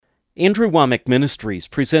Andrew Wommack Ministries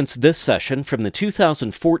presents this session from the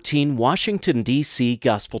 2014 Washington, D.C.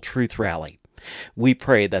 Gospel Truth Rally. We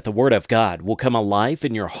pray that the Word of God will come alive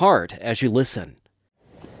in your heart as you listen.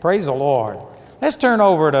 Praise the Lord. Let's turn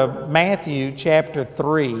over to Matthew chapter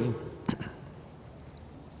 3.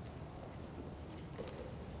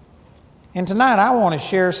 And tonight I want to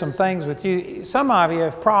share some things with you. Some of you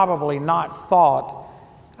have probably not thought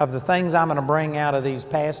of the things I'm going to bring out of these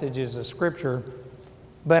passages of Scripture,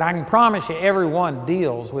 but I can promise you everyone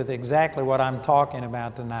deals with exactly what I'm talking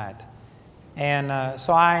about tonight. And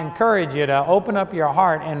so I encourage you to open up your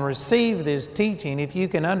heart and receive this teaching. If you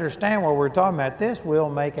can understand what we're talking about, this will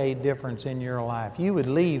make a difference in your life. You would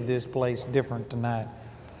leave this place different tonight.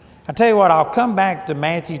 I tell you what, I'll come back to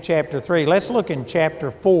Matthew chapter 3. Let's look in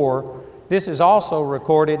chapter 4. This is also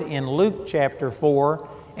recorded in Luke chapter 4.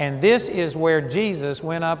 And this is where Jesus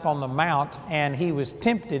went up on the mount and he was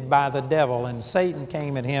tempted by the devil. And Satan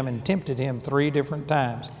came at him and tempted him 3 different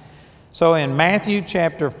times. So in Matthew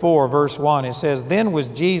chapter 4, verse 1, it says, "Then was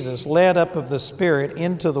Jesus led up of the Spirit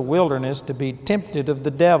into the wilderness to be tempted of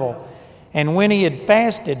the devil. And when he had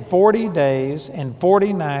fasted 40 days and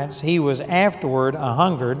 40 nights, he was afterward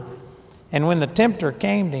a-hungered. And when the tempter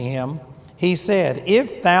came to him, he said,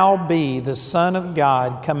 If thou be the Son of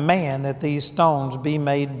God, command that these stones be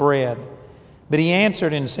made bread. But he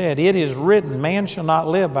answered and said, It is written, Man shall not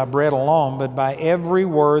live by bread alone, but by every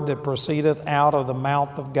word that proceedeth out of the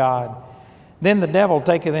mouth of God. Then the devil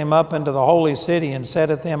taketh him up into the holy city, and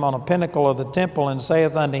setteth him on a pinnacle of the temple, and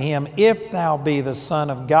saith unto him, If thou be the Son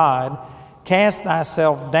of God, cast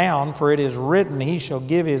thyself down, for it is written, He shall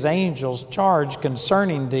give his angels charge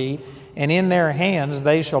concerning thee, and in their hands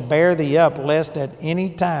they shall bear thee up, lest at any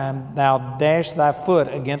time thou dash thy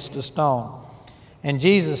foot against a stone. And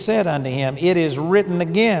Jesus said unto him, It is written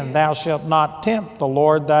again, Thou shalt not tempt the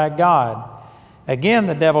Lord thy God. Again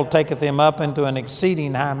the devil taketh him up into an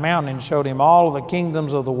exceeding high mountain, and showed him all the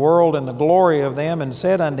kingdoms of the world and the glory of them, and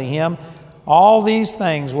said unto him, All these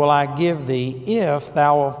things will I give thee, if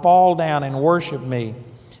thou wilt fall down and worship me.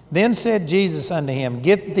 Then said Jesus unto him,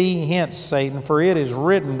 Get thee hence, Satan, for it is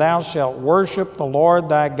written, Thou shalt worship the Lord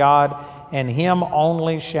thy God, and him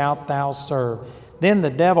only shalt thou serve. Then the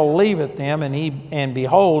devil leaveth them, and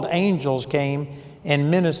behold, angels came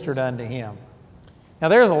and ministered unto him. Now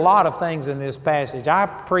there's a lot of things in this passage.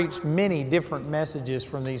 I've preached many different messages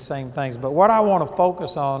from these same things, but what I want to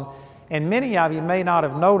focus on, and many of you may not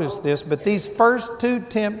have noticed this, but these first 2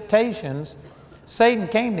 temptations, Satan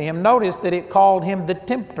came to him. Notice that it called him the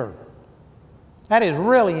tempter. That is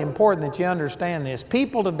really important that you understand this.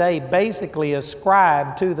 People today basically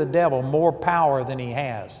ascribe to the devil more power than he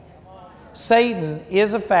has. Satan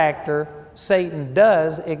is a factor. Satan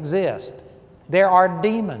does exist. There are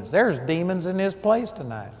demons. There's demons in this place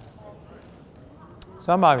tonight.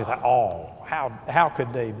 Some of you think, oh, how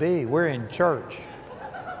could they be? We're in church.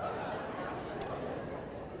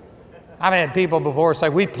 I've had people before say,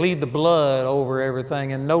 we plead the blood over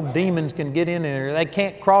everything and no demons can get in there. They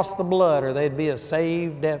can't cross the blood or they'd be a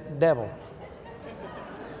saved devil.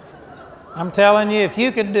 I'm telling you, if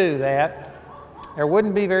you could do that, there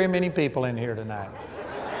wouldn't be very many people in here tonight.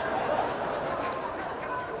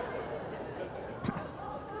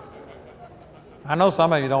 I know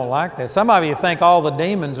some of you don't like that. Some of you think all the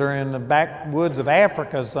demons are in the backwoods of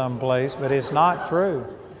Africa someplace, but it's not true.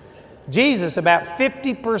 Jesus, about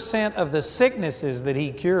 50% of the sicknesses that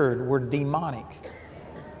he cured were demonic.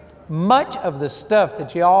 Much of the stuff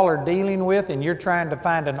that y'all are dealing with and you're trying to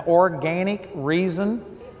find an organic reason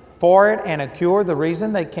for it and a cure, the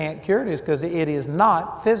reason they can't cure it is because it is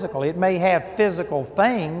not physical. It may have physical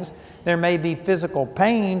things, there may be physical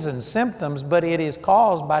pains and symptoms, but it is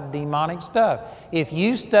caused by demonic stuff. If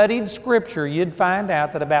you studied Scripture, you'd find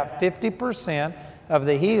out that about 50% of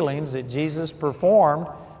the healings that Jesus performed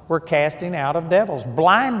were casting out of devils.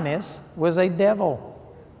 Blindness was a devil.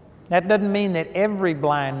 That doesn't mean that every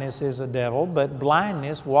blindness is a devil, but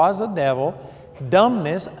blindness was a devil.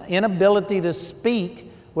 Dumbness, inability to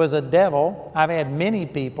speak, was a devil. I've had many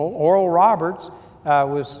people. Oral Roberts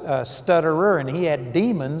was a stutterer, and he had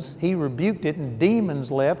demons. He rebuked it, and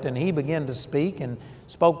demons left, and he began to speak and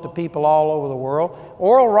spoke to people all over the world.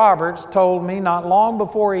 Oral Roberts told me not long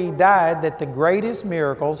before he died that the greatest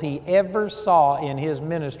miracles he ever saw in his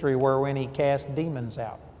ministry were when he cast demons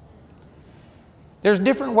out. There's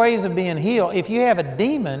different ways of being healed. If you have a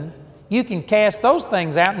demon, you can cast those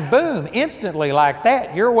things out and boom, instantly like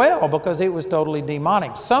that, you're well because it was totally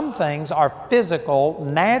demonic. Some things are physical,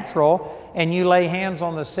 natural, and you lay hands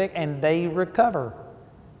on the sick and they recover.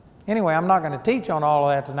 Anyway, I'm not going to teach on all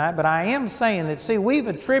of that tonight, but I am saying that, see, we've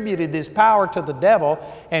attributed this power to the devil,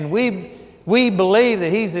 and we've We believe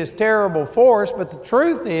that he's this terrible force, but the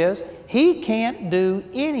truth is, he can't do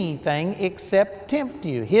anything except tempt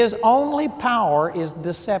you. His only power is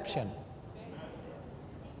deception.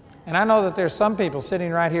 And I know that there's some people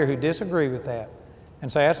sitting right here who disagree with that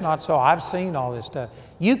and say, that's not so. I've seen all this stuff.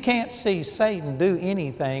 You can't see Satan do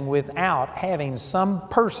anything without having some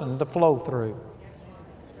person to flow through.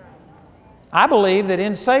 I believe that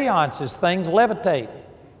in seances, things levitate.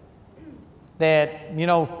 That,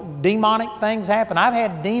 demonic things happen. I've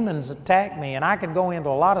had demons attack me, and I could go into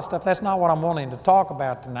a lot of stuff. That's not what I'm wanting to talk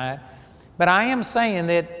about tonight. But I am saying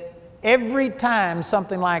that every time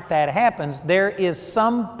something like that happens, there is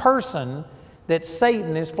some person that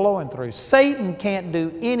Satan is flowing through. Satan can't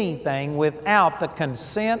do anything without the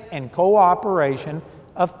consent and cooperation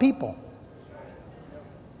of people.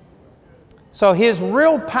 So his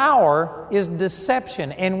real power is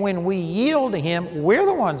deception. And when we yield to him, we're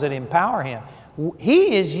the ones that empower him.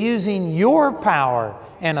 He is using your power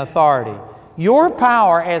and authority. Your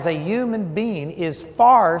power as a human being is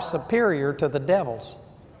far superior to the devil's.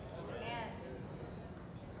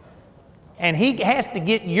 And he has to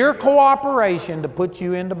get your cooperation to put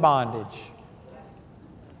you into bondage.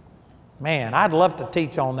 Man, I'd love to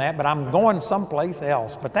teach on that, but I'm going someplace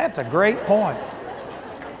else. But that's a great point.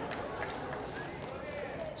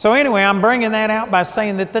 So anyway, I'm bringing that out by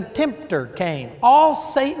saying that the tempter came. All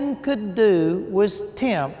Satan could do was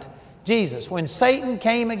tempt Jesus. When Satan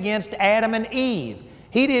came against Adam and Eve,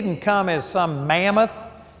 he didn't come as some mammoth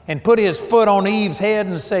and put his foot on Eve's head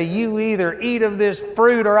and say, you either eat of this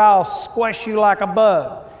fruit or I'll squash you like a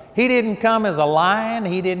bug. He didn't come as a lion.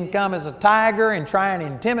 He didn't come as a tiger and try and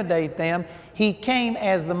intimidate them. He came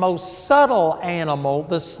as the most subtle animal,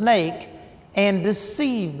 the snake, and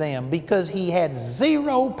deceive them because he had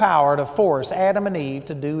zero power to force Adam and Eve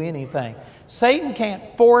to do anything. Satan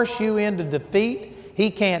can't force you into defeat.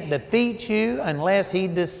 He can't defeat you unless he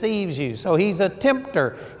deceives you. So he's a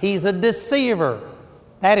tempter. He's a deceiver.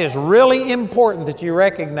 That is really important that you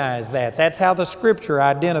recognize that. That's how the Scripture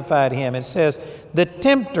identified him. It says, the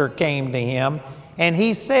tempter came to him and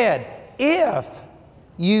he said, if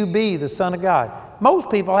you be the Son of God.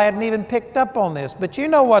 Most people hadn't even picked up on this, but you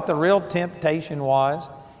know what the real temptation was?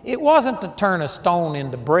 It wasn't to turn a stone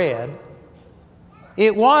into bread.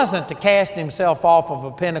 It wasn't to cast himself off of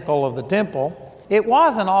a pinnacle of the temple. It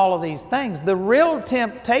wasn't all of these things. The real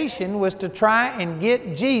temptation was to try and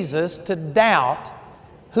get Jesus to doubt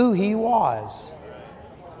who he was.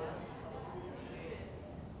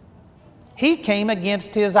 He came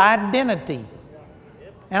against his identity.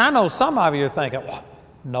 And I know some of you are thinking, well,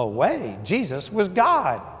 no way, Jesus was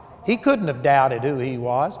God. He couldn't have doubted who he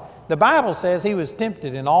was. The Bible says he was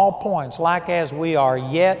tempted in all points, like as we are,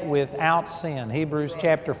 yet without sin. Hebrews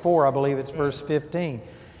chapter 4, I believe it's verse 15.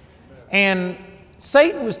 And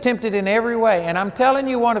Satan was tempted in every way. And I'm telling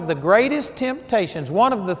you, one of the greatest temptations,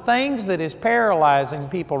 one of the things that is paralyzing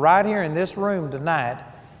people right here in this room tonight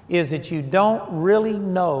is that you don't really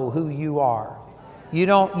know who you are.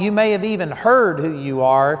 You may have even heard who you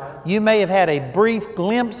are. You may have had a brief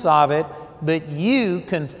glimpse of it, but you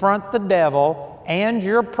confront the devil and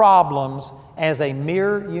your problems as a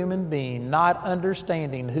mere human being, not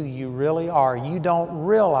understanding who you really are. You don't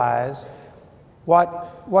realize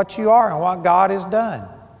what you are and what God has done.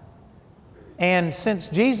 And since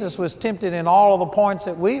Jesus was tempted in all of the points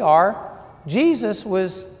that we are,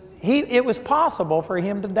 it was possible for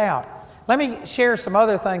him to doubt. Let me share some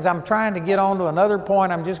other things. I'm trying to get on to another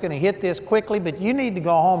point. I'm just going to hit this quickly, but you need to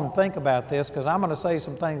go home and think about this because I'm going to say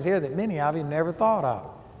some things here that many of you never thought of.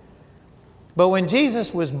 But when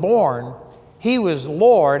Jesus was born, he was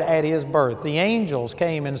Lord at his birth. The angels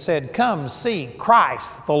came and said, come see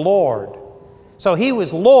Christ the Lord. So he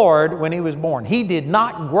was Lord when he was born. He did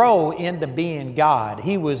not grow into being God.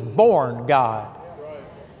 He was born God.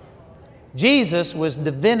 Jesus was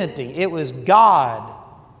divinity. It was God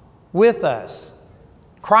with us.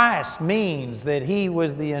 Christ means that he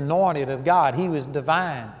was the anointed of God. He was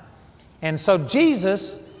divine. And so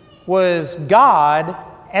Jesus was God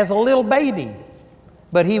as a little baby,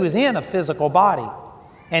 but he was in a physical body.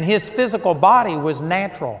 And his physical body was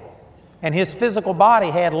natural. And his physical body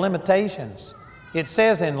had limitations. It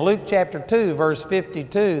says in Luke chapter 2, verse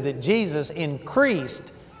 52, that Jesus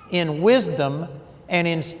increased in wisdom and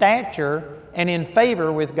in stature and in favor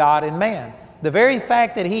with God and man. The very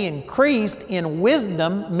fact that he increased in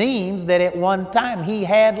wisdom means that at one time he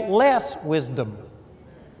had less wisdom.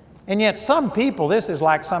 And yet some people, this is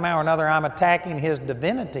like somehow or another I'm attacking his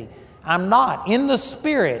divinity. I'm not. In the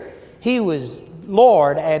Spirit, he was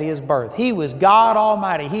Lord at his birth. He was God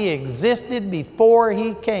Almighty. He existed before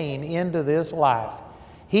he came into this life.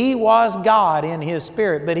 He was God in His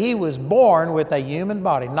spirit, but He was born with a human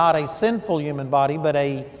body, not a sinful human body, but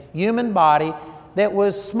a human body that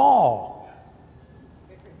was small.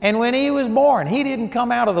 And when He was born, He didn't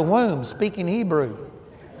come out of the womb speaking Hebrew.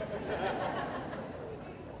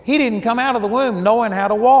 He didn't come out of the womb knowing how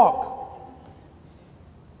to walk.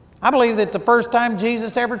 I believe that the first time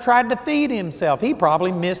Jesus ever tried to feed Himself, He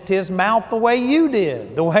probably missed His mouth the way you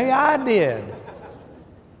did, the way I did.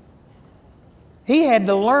 He had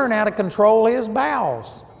to learn how to control His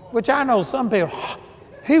bowels, which I know some people,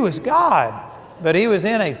 He was God, but He was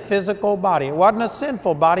in a physical body. It wasn't a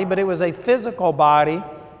sinful body, but it was a physical body,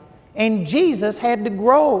 and Jesus had to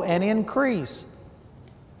grow and increase.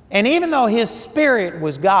 And even though His spirit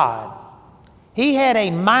was God, He had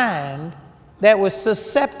a mind that was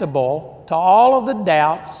susceptible to all of the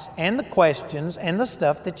doubts and the questions and the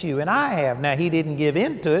stuff that you and I have. Now, He didn't give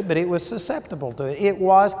in to it, but it was susceptible to it. It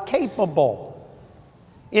was capable.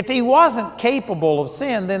 If He wasn't capable of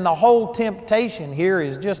sin, then the whole temptation here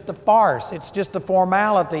is just a farce. It's just a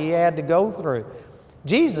formality He had to go through.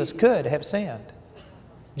 Jesus could have sinned.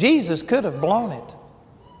 Jesus could have blown it.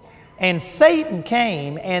 And Satan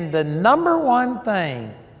came, and the number one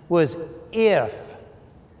thing was, if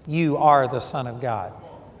you are the Son of God.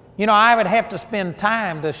 You know, I would have to spend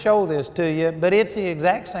time to show this to you, but it's the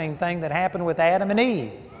exact same thing that happened with Adam and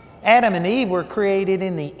Eve. Adam and Eve were created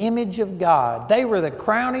in the image of God. They were the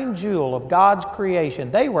crowning jewel of God's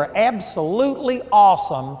creation. They were absolutely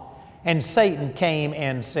awesome, and Satan came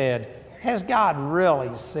and said, has God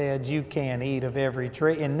really said you can't eat of every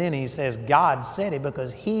tree? And then he says, God said it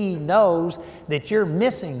because He knows that you're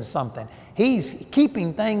missing something. He's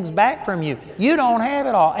keeping things back from you. You don't have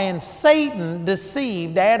it all. And Satan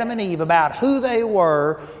deceived Adam and Eve about who they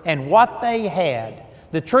were and what they had.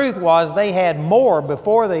 The truth was they had more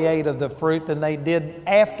before they ate of the fruit than they did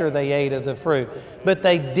after they ate of the fruit. But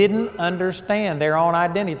they didn't understand their own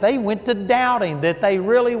identity. They went to doubting that they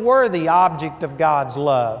really were the object of God's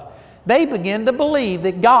love. They began to believe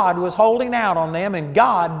that God was holding out on them and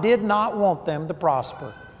God did not want them to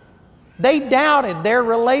prosper. They doubted their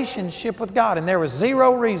relationship with God, and there was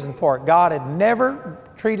zero reason for it. God had never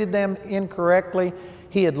treated them incorrectly.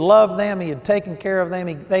 He had loved them. He had taken care of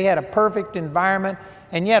them. They had a perfect environment,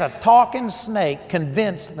 and yet a talking snake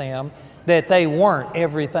convinced them that they weren't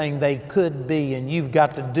everything they could be, and you've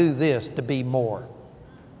got to do this to be more.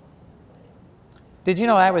 Did you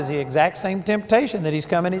know that was the exact same temptation that He's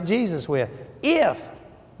coming at Jesus with? If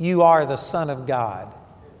you are the Son of God,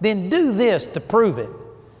 then do this to prove it.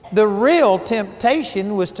 The real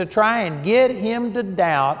temptation was to try and get Him to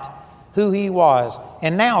doubt who He was.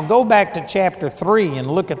 And now go back to chapter 3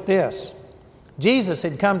 and look at this. Jesus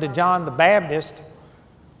had come to John the Baptist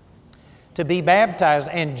to be baptized,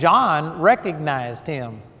 and John recognized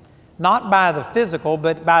Him. Not by the physical,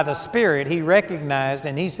 but by the Spirit. He recognized,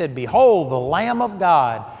 and he said, behold, the Lamb of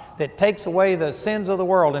God that takes away the sins of the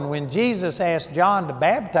world. And when Jesus asked John to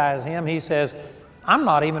baptize him, he says, I'm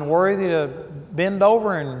not even worthy to bend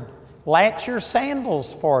over and latch your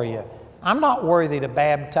sandals for you. I'm not worthy to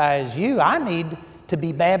baptize you. I need to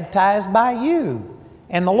be baptized by you.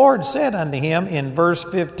 And the Lord said unto him, in verse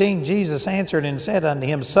 15, Jesus answered and said unto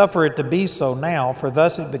him, suffer it to be so now, for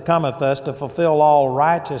thus it becometh us to fulfill all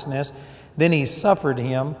righteousness. Then he suffered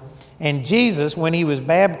him. And Jesus, when he was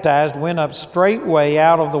baptized, went up straightway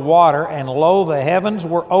out of the water, and lo, the heavens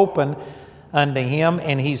were opened unto him,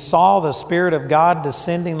 and he saw the Spirit of God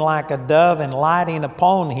descending like a dove and lighting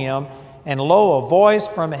upon him. And lo, a voice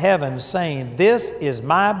from heaven saying, this is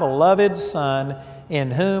my beloved Son,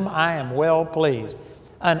 in whom I am well pleased.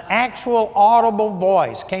 An actual audible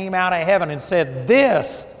voice came out of heaven and said,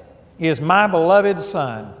 this is my beloved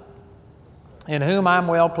Son, in whom I'm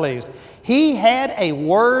well pleased. He had a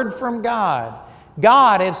word from God.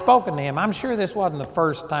 God had spoken to him. I'm sure this wasn't the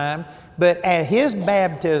first time, but at his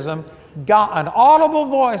baptism, God, an audible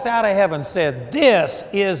voice out of heaven said, this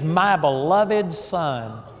is my beloved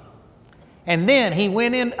Son. And then he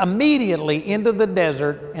went in immediately into the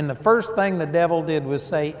desert, and the first thing the devil did was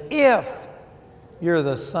say, if you're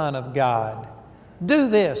the Son of God, do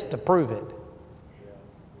this to prove it.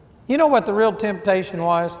 You know what the real temptation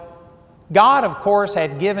was? God, of course,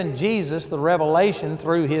 had given Jesus the revelation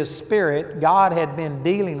through His Spirit. God had been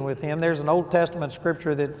dealing with him. There's an Old Testament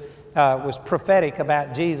scripture that was prophetic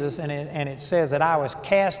about Jesus, and it says that I was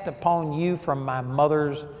cast upon you from my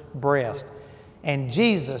mother's breast. And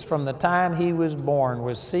Jesus, from the time He was born,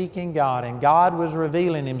 was seeking God, and God was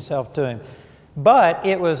revealing Himself to him. But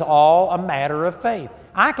it was all a matter of faith.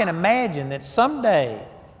 I can imagine that someday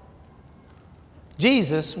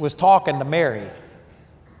Jesus was talking to Mary,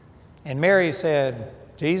 and Mary said,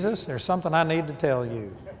 Jesus, there's something I need to tell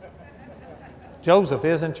you. Joseph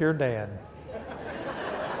isn't your dad.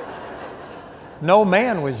 No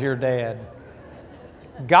man was your dad.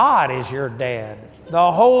 God is your dad.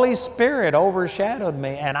 The Holy Spirit overshadowed me,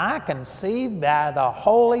 and I conceived by the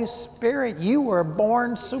Holy Spirit. You were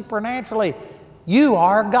born supernaturally. You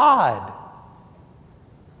are God.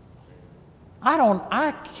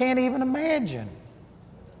 I can't even imagine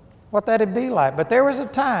what that'd be like. But there was a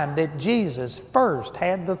time that Jesus first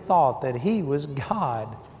had the thought that He was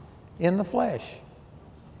God in the flesh.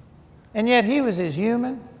 And yet He was as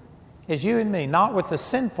human as you and me, not with the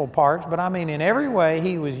sinful parts, but I mean in every way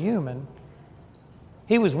He was human.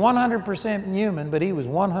 He was 100% human, but He was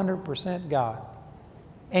 100% God.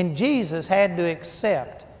 And Jesus had to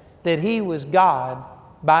accept that He was God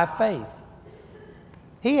by faith.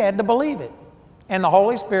 He had to believe it. And the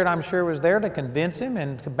Holy Spirit, I'm sure, was there to convince Him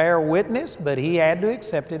and to bear witness, but He had to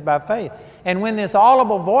accept it by faith. And when this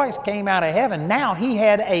audible voice came out of heaven, now He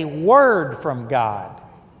had a word from God.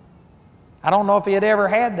 I don't know if He had ever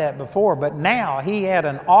had that before, but now He had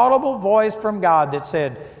an audible voice from God that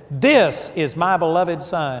said, "This is my beloved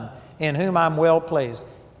Son, in whom I'm well pleased."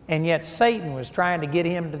 And yet Satan was trying to get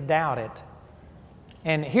Him to doubt it.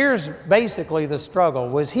 And here's basically the struggle.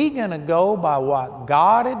 Was he going to go by what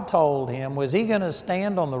God had told him? Was he going to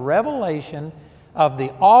stand on the revelation of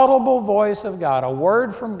the audible voice of God, a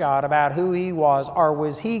word from God about who He was? Or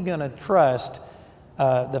was he going to trust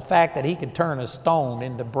the fact that he could turn a stone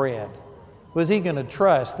into bread? Was he going to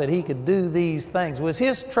trust that he could do these things? Was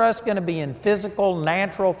his trust going to be in physical,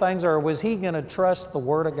 natural things, or was he going to trust the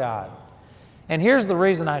Word of God? And here's the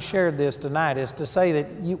reason I shared this tonight, is to say that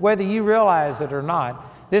whether you realize it or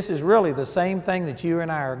not, this is really the same thing that you and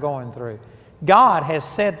I are going through. God has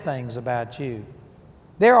said things about you.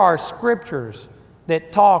 There are scriptures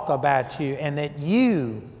that talk about you, and that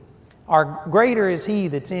you are greater is He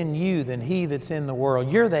that's in you than he that's in the world.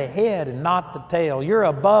 You're the head and not the tail. You're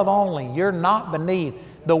above only. You're not beneath.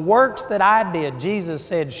 The works that I did, Jesus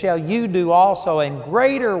said, shall you do also, and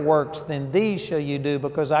greater works than these shall you do,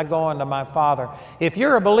 because I go unto my Father. If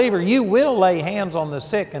you're a believer, you will lay hands on the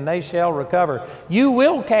sick and they shall recover. You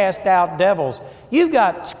will cast out devils. You've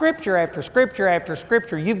got scripture after scripture after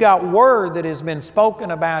scripture. You've got word that has been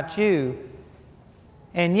spoken about you.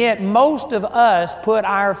 And yet most of us put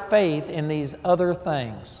our faith in these other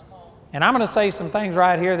things. And I'm going to say some things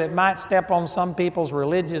right here that might step on some people's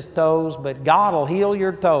religious toes, but God will heal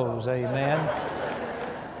your toes, amen.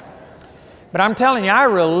 But I'm telling you, our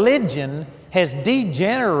religion has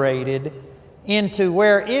degenerated into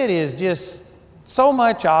where it is just, so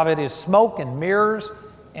much of it is smoke and mirrors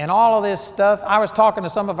and all of this stuff. I was talking to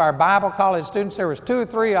some of our Bible college students. There was 2 or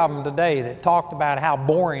 3 of them today that talked about how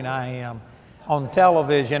boring I am on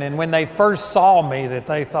television, and when they first saw me, that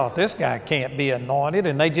they thought, this guy can't be anointed,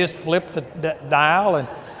 and they just flipped the dial, and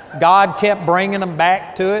God kept bringing them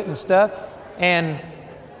back to it and stuff. And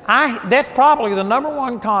that's probably the number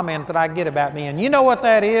one comment that I get about me. And you know what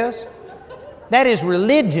that is? That is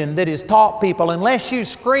religion that has taught people, unless you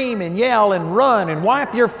scream and yell and run and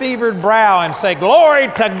wipe your fevered brow and say, glory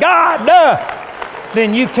to God,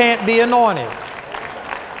 then you can't be anointed.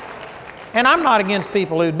 And I'm not against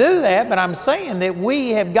people who do that, but I'm saying that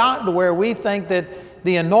we have gotten to where we think that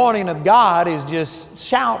the anointing of God is just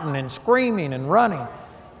shouting and screaming and running.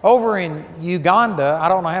 Over in Uganda, I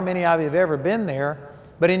don't know how many of you have ever been there,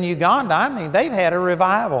 but in Uganda, I mean, they've had a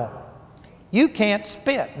revival. You can't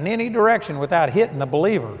spit in any direction without hitting a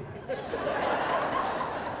believer.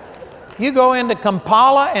 You go into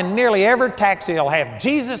Kampala and nearly every taxi will have,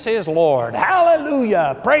 Jesus is Lord,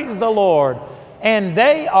 hallelujah, praise the Lord. And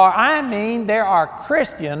there are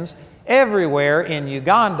Christians everywhere in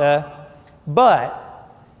Uganda,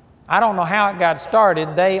 but I don't know how it got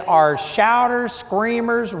started. They are shouters,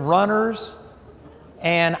 screamers, runners,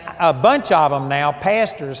 and a bunch of them now,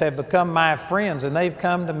 pastors, have become my friends, and they've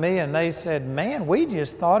come to me and they said, man, we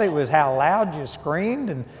just thought it was how loud you screamed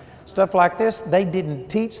and stuff like this. They didn't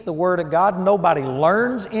teach the Word of God. Nobody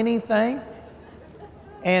learns anything.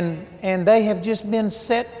 And they have just been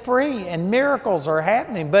set free, and miracles are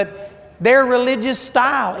happening. But their religious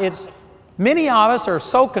style, many of us are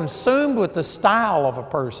so consumed with the style of a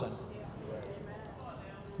person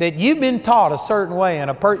that you've been taught a certain way,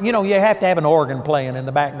 and you have to have an organ playing in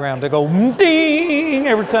the background to go ding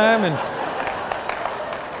every time,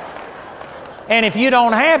 and if you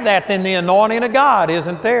don't have that, then the anointing of God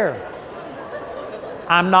isn't there.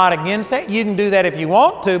 I'm not against that. You can do that if you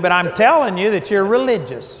want to, but I'm telling you that you're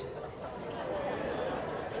religious.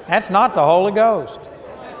 That's not the Holy Ghost.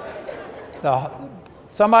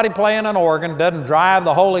 Somebody playing an organ doesn't drive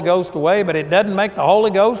the Holy Ghost away, but it doesn't make the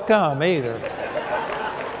Holy Ghost come either.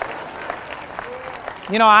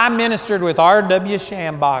 You know, I ministered with R.W.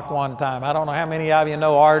 Schambach one time. I don't know how many of you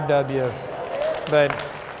know R.W., but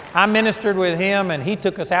I ministered with him, and he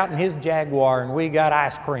took us out in his Jaguar, and we got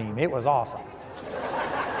ice cream. It was awesome.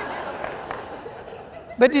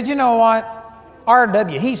 But did you know what?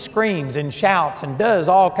 R.W., he screams and shouts and does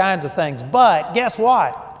all kinds of things. But guess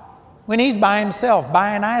what? When he's by himself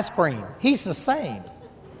buying ice cream, he's the same.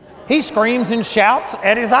 He screams and shouts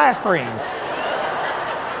at his ice cream.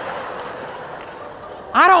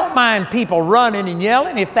 I don't mind people running and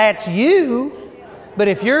yelling if that's you. But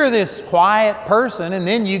if you're this quiet person and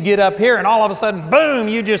then you get up here and all of a sudden, boom,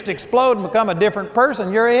 you just explode and become a different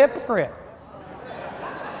person, you're a hypocrite.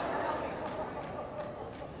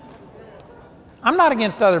 I'm not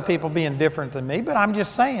against other people being different than me, but I'm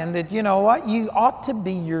just saying that, you know what, you ought to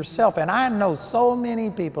be yourself. And I know so many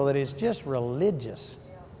people that it's just religious.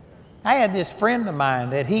 I had this friend of mine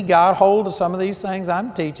that he got hold of some of these things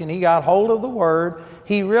I'm teaching. He got hold of the Word.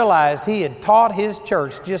 He realized he had taught his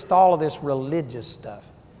church just all of this religious stuff.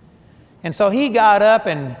 And so he got up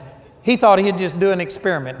and he thought he'd just do an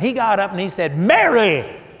experiment. He got up and he said,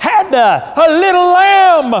 Mary had a little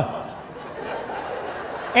lamb.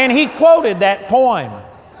 And he quoted that poem.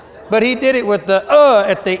 But he did it with the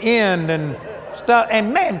at the end and stuff.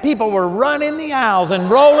 And man, people were running the aisles and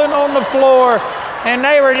rolling on the floor. And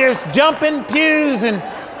they were just jumping pews and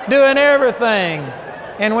doing everything.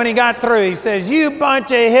 And when he got through, he says, you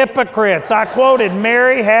bunch of hypocrites. I quoted,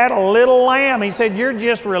 Mary had a little lamb. He said, you're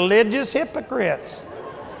just religious hypocrites.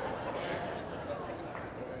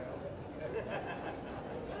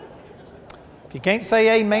 If you can't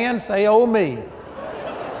say amen, say oh me.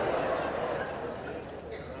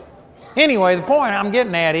 Anyway, the point I'm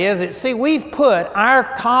getting at is that, see, we've put our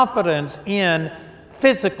confidence in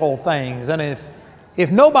physical things. And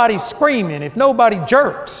if nobody's screaming, if nobody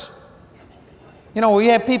jerks, you know, we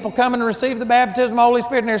have people come and receive the baptism of the Holy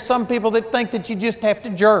Spirit, and there's some people that think that you just have to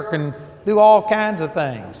jerk and do all kinds of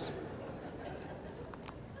things.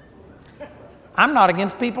 I'm not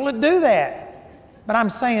against people that do that, but I'm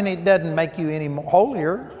saying it doesn't make you any more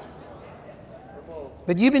holier.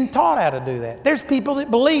 But you've been taught how to do that. There's people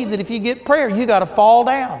that believe that if you get prayer, you got to fall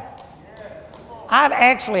down. I've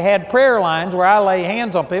actually had prayer lines where I lay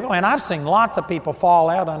hands on people, and I've seen lots of people fall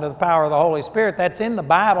out under the power of the Holy Spirit. That's in the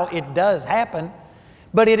Bible. It does happen.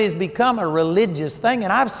 But it has become a religious thing,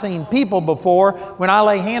 and I've seen people before, when I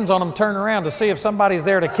lay hands on them, turn around to see if somebody's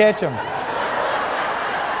there to catch them.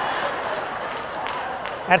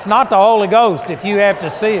 That's not the Holy Ghost if you have to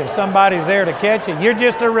see if somebody's there to catch you. You're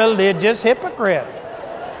just a religious hypocrite.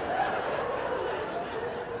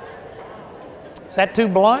 Is that too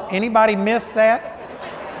blunt? Anybody miss that?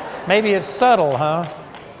 Maybe it's subtle, huh?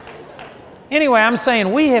 Anyway, I'm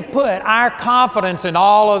saying we have put our confidence in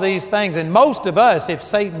all of these things. And most of us, if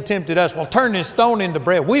Satan tempted us, well, turn this stone into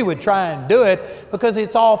bread, we would try and do it because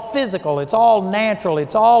it's all physical. It's all natural.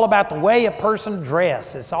 It's all about the way a person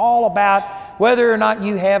dresses. It's all about whether or not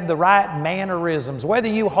you have the right mannerisms, whether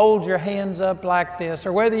you hold your hands up like this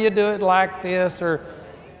or whether you do it like this. Or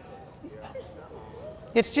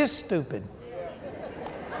it's just stupid.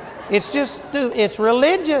 It's just stupid. It's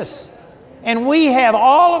religious. And we have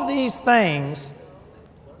all of these things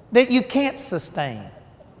that you can't sustain.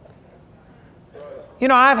 You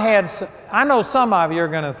know, I know some of you are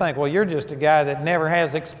going to think, well, you're just a guy that never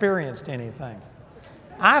has experienced anything.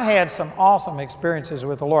 I've had some awesome experiences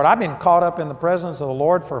with the Lord. I've been caught up in the presence of the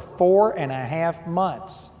Lord for 4.5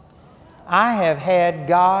 months. I have had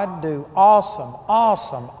God do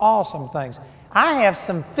awesome things. I have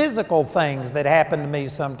some physical things that happen to me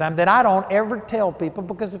sometimes that I don't ever tell people,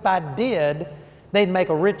 because if I did, they'd make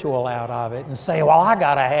a ritual out of it and say, well, I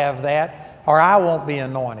got to have that or I won't be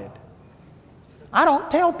anointed. I don't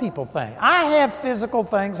tell people things. I have physical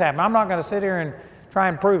things happen. I'm not going to sit here and try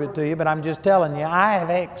and prove it to you, but I'm just telling you, I have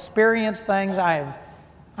experienced things. I've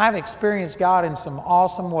experienced God in some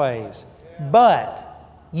awesome ways.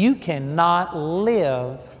 But you cannot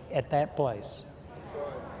live at that place.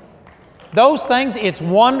 Those things, it's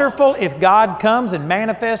wonderful if God comes and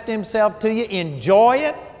manifests Himself to you. Enjoy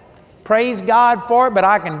it. Praise God for it. But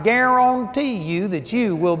I can guarantee you that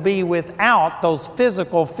you will be without those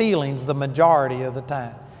physical feelings the majority of the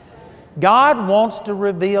time. God wants to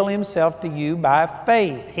reveal Himself to you by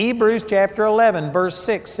faith. Hebrews chapter 11 verse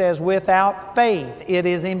 6 says, without faith it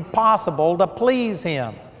is impossible to please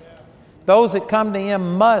Him. Those that come to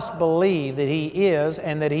Him must believe that He is,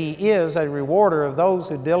 and that He is a rewarder of those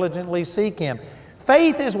who diligently seek Him.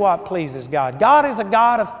 Faith is what pleases God. God is a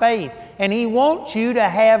God of faith, and He wants you to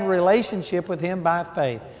have a relationship with Him by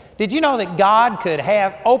faith. Did you know that God could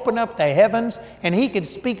open up the heavens and He could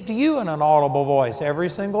speak to you in an audible voice every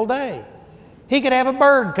single day? He could have a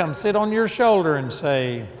bird come sit on your shoulder and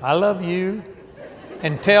say, I love you,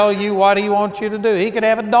 and tell you what He wants you to do. He could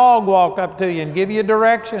have a dog walk up to you and give you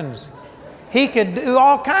directions. He could do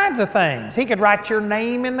all kinds of things. He could write your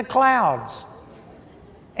name in the clouds.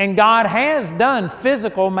 And God has done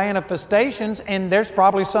physical manifestations, and there's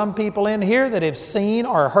probably some people in here that have seen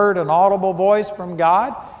or heard an audible voice from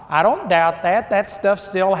God. I don't doubt that. That stuff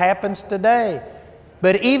still happens today.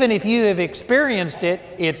 But even if you have experienced it,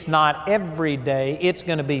 it's not every day. It's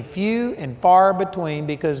going to be few and far between,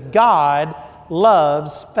 because God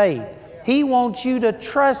loves faith. He wants you to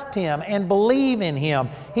trust Him and believe in Him.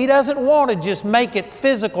 He doesn't want to just make it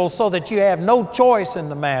physical so that you have no choice in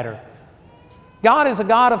the matter. God is a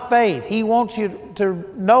God of faith. He wants you to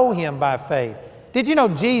know Him by faith. Did you know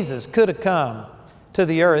Jesus could have come to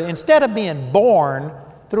the earth, instead of being born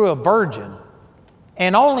through a virgin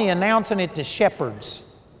and only announcing it to shepherds,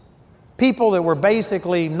 people that were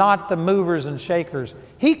basically not the movers and shakers?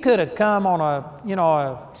 He could have come on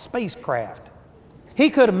a spacecraft. He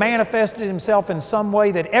could have manifested Himself in some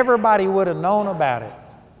way that everybody would have known about it.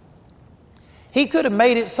 He could have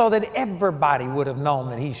made it so that everybody would have known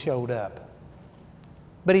that He showed up.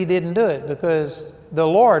 But He didn't do it, because the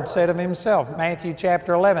Lord said of Himself, Matthew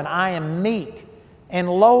chapter 11, I am meek and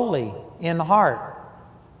lowly in heart.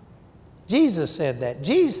 Jesus said that.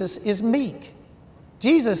 Jesus is meek.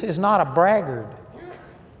 Jesus is not a braggart.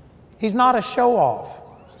 He's not a show-off.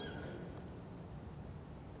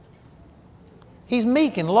 He's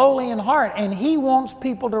meek and lowly in heart, and He wants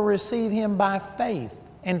people to receive Him by faith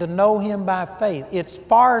and to know Him by faith. It's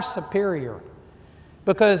far superior.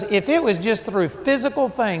 Because if it was just through physical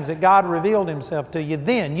things that God revealed Himself to you,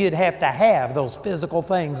 then you'd have to have those physical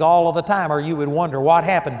things all of the time, or you would wonder, what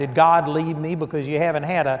happened? Did God leave me because you haven't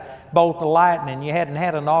had a bolt of lightning, you hadn't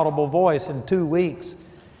had an audible voice in 2 weeks?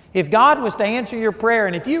 If God was to answer your prayer,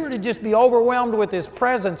 and if you were to just be overwhelmed with His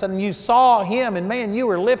presence, and you saw Him, and man, you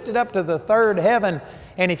were lifted up to the third heaven,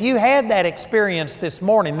 and if you had that experience this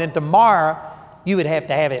morning, then tomorrow you would have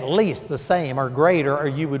to have at least the same or greater, or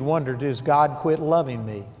you would wonder, does God quit loving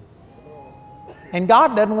me? And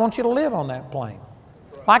God doesn't want you to live on that plane.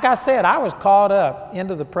 Like I said, I was caught up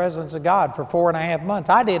into the presence of God for 4.5 months.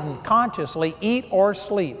 I didn't consciously eat or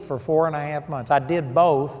sleep for 4.5 months. I did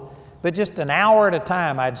both, but just an hour at a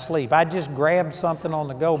time I'd sleep. I'd just grab something on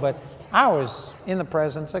the go, but I was in the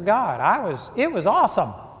presence of God. It was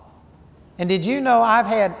awesome. And did you know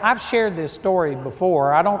I've shared this story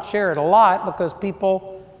before. I don't share it a lot because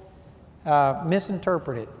people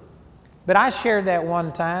misinterpret it. But I shared that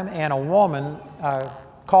one time, and a woman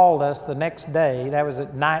called us the next day. That was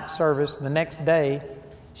at night service. The next day,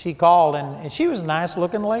 she called, and she was a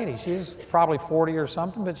nice-looking lady. She was probably 40 or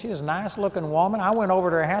something, but she was a nice-looking woman. I went over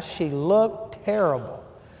to her house. She looked terrible.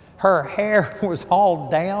 Her hair was all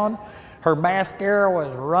down. Her mascara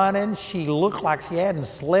was running. She looked like she hadn't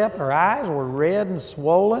slept. Her eyes were red and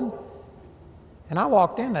swollen. And I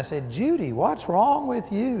walked in and I said, Judy, what's wrong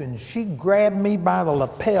with you? And she grabbed me by the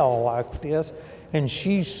lapel like this, and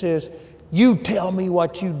she says, you tell me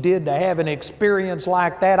what you did to have an experience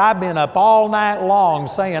like that. I've been up all night long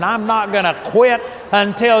saying I'm not going to quit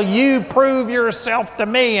until you prove yourself to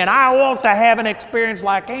me, and I want to have an experience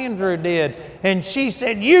like Andrew did. And she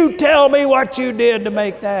said, you tell me what you did to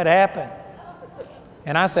make that happen.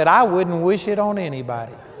 And I said, I wouldn't wish it on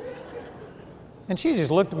anybody. And she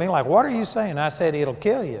just looked at me like, what are you saying? I said, it'll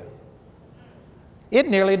kill you. It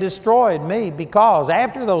nearly destroyed me, because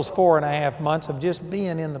after those 4.5 months of just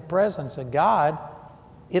being in the presence of God,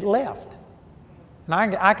 it left.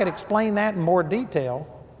 And I could explain that in more detail.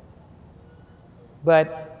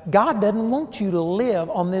 But God doesn't want you to live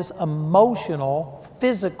on this emotional,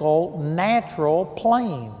 physical, natural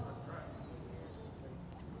plane.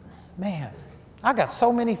 Man, I got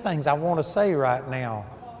so many things I want to say right now.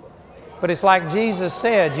 But it's like Jesus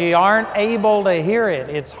said, you aren't able to hear it.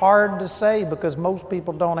 It's hard to say because most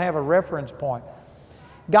people don't have a reference point.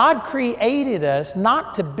 God created us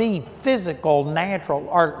not to be physical, natural,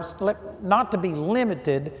 or not to be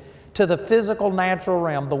limited to the physical, natural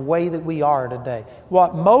realm the way that we are today.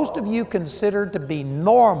 What most of you consider to be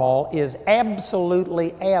normal is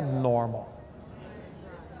absolutely abnormal.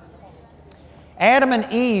 Adam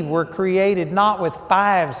and Eve were created not with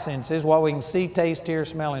 5 senses, what we can see, taste, hear,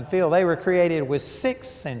 smell, and feel. They were created with 6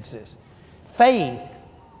 senses. Faith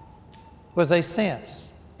was a sense.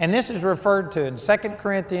 And this is referred to in 2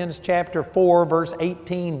 Corinthians chapter 4, verse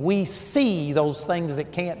 18. We see those things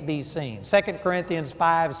that can't be seen. 2 Corinthians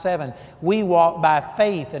 5, 7. We walk by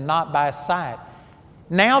faith and not by sight.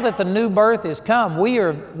 Now that the new birth has come,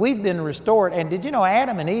 we've been restored. And did you know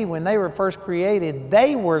Adam and Eve, when they were first created,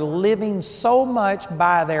 they were living so much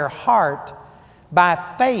by their heart by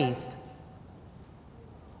faith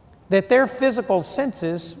that their physical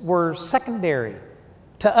senses were secondary.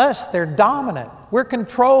 To us, they're dominant. We're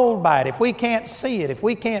controlled by it. If we can't see it, if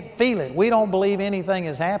we can't feel it, we don't believe anything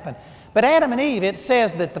has happened. But Adam and Eve, it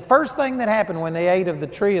says that the first thing that happened when they ate of the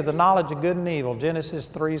tree of the knowledge of good and evil, Genesis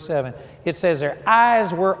 3:7, it says their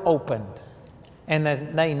eyes were opened and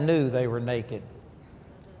that they knew they were naked.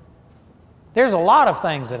 There's a lot of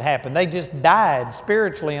things that happened. They just died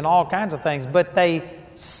spiritually and all kinds of things, but they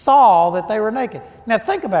saw that they were naked. Now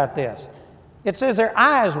think about this. It says their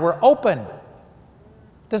eyes were open.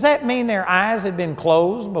 Does that mean their eyes had been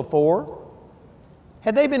closed before?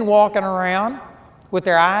 Had they been walking around with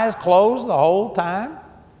their eyes closed the whole time?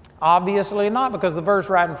 Obviously not, because the verse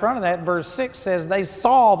right in front of that, verse 6, says they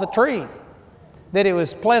saw the tree, that it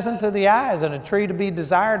was pleasant to the eyes and a tree to be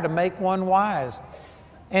desired to make one wise.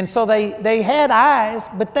 And so they had eyes,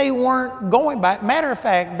 but they weren't going by it. Matter of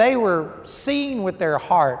fact, they were seeing with their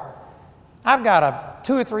heart. I've got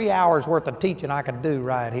 2 or 3 hours worth of teaching I could do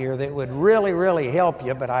right here that would really, really help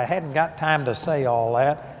you, but I hadn't got time to say all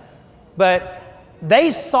that. But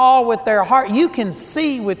they saw with their heart. You can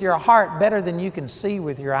see with your heart better than you can see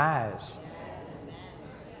with your eyes.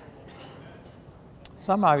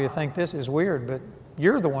 Some of you think this is weird, but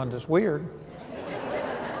you're the one that's weird.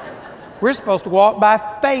 We're supposed to walk by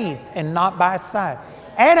faith and not by sight.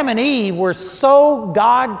 Adam and Eve were so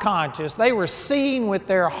God-conscious. They were seeing with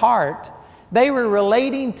their heart. They were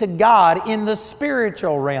relating to God in the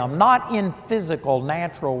spiritual realm, not in physical,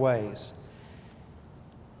 natural ways.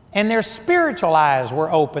 And their spiritual eyes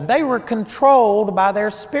were open. They were controlled by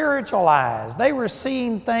their spiritual eyes. They were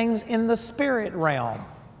seeing things in the spirit realm.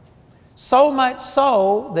 So much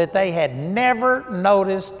so that they had never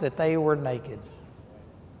noticed that they were naked.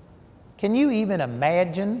 Can you even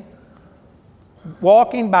imagine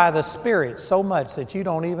walking by the Spirit so much that you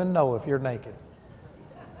don't even know if you're naked?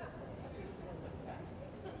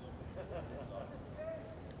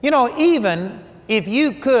 You know, even if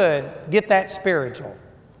you could get that spiritual,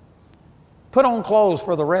 put on clothes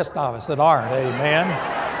for the rest of us that aren't, amen?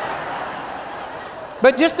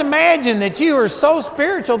 But just imagine that you are so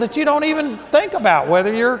spiritual that you don't even think about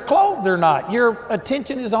whether you're clothed or not. Your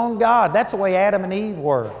attention is on God. That's the way Adam and Eve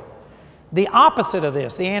were. The opposite of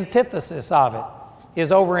this, the antithesis of it,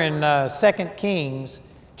 is over in 2 Kings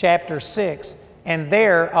chapter 6. And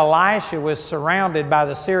there Elisha was surrounded by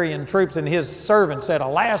the Syrian troops, and his servant said,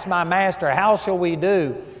 "Alas, my master, how shall we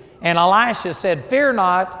do?" And Elisha said, "Fear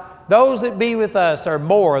not, those that be with us are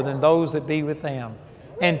more than those that be with them."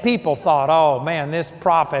 And people thought, oh man, this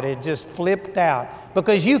prophet had just flipped out,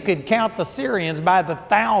 because you could count the Syrians by the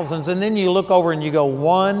thousands, and then you look over and you go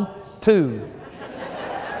 1, 2.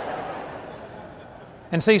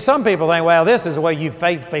 And see, some people think, well, this is the way you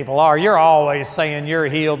faith people are. You're always saying you're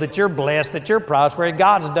healed, that you're blessed, that you're prosperous.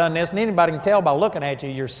 God's done this, and anybody can tell by looking at you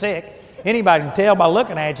you're sick. Anybody can tell by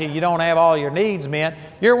looking at you don't have all your needs met.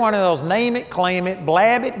 You're one of those name it, claim it,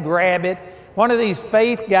 blab it, grab it, one of these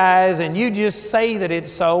faith guys, and you just say that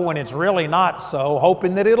it's so when it's really not so,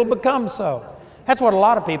 hoping that it'll become so. That's what a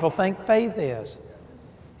lot of people think faith is.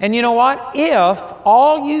 And you know what? If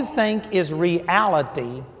all you think is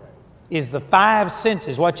reality is the 5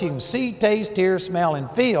 senses, what you can see, taste, hear, smell,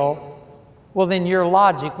 and feel, well, then your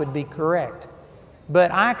logic would be correct.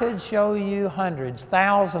 But I could show you hundreds,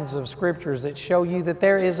 thousands of scriptures that show you that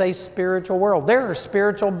there is a spiritual world. There are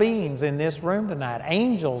spiritual beings in this room tonight,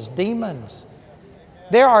 angels, demons.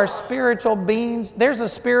 There are spiritual beings. There's a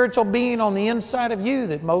spiritual being on the inside of you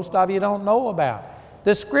that most of you don't know about.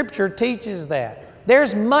 The Scripture teaches that.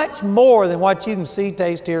 There's much more than what you can see,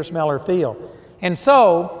 taste, hear, smell, or feel. And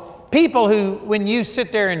so, people who, when you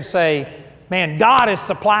sit there and say, man, God is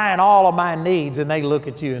supplying all of my needs, and they look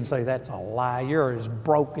at you and say, that's a lie. You're as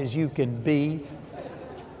broke as you can be.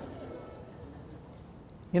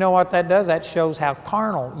 You know what that does? That shows how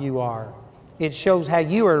carnal you are. It shows how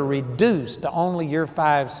you are reduced to only your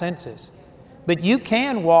 5 senses. But you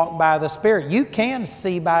can walk by the Spirit. You can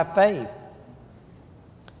see by faith.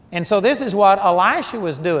 And so this is what Elisha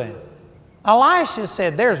was doing. Elisha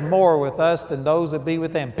said, there's more with us than those that be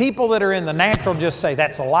with them. People that are in the natural just say,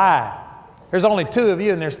 that's a lie. There's only 2 of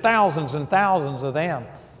you and there's thousands and thousands of them.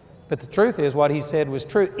 But the truth is what he said was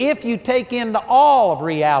true. If you take into all of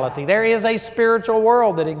reality, there is a spiritual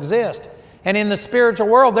world that exists. And in the spiritual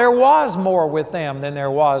world, there was more with them than there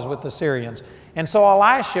was with the Syrians. And so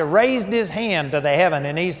Elisha raised his hand to the heaven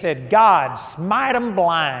and he said, God, smite them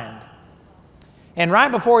blind. And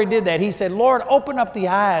right before he did that, he said, Lord, open up the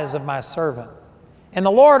eyes of my servant. And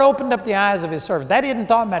the Lord opened up the eyes of his servant. That isn't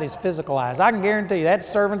talking about his physical eyes. I can guarantee you that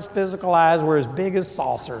servant's physical eyes were as big as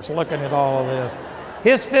saucers looking at all of this.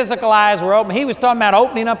 His physical eyes were open. He was talking about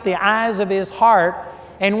opening up the eyes of his heart.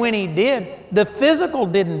 And when he did, the physical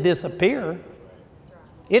didn't disappear.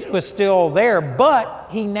 It was still there, but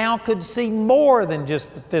he now could see more than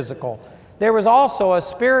just the physical. There was also a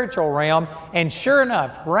spiritual realm, and sure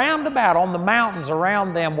enough, round about on the mountains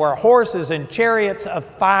around them were horses and chariots of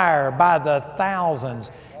fire by the thousands.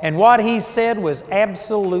 And what he said was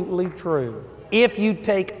absolutely true, if you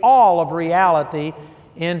take all of reality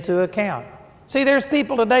into account. See, there's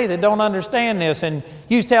people today that don't understand this, and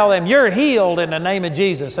you tell them, you're healed in the name of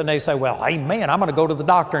Jesus, and they say, well, amen, I'm going to go to the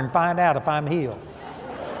doctor and find out if I'm healed.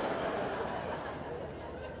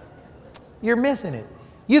 You're missing it.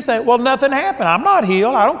 You think, well, nothing happened. I'm not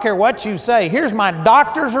healed. I don't care what you say. Here's my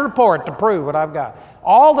doctor's report to prove what I've got.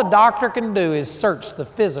 All the doctor can do is search the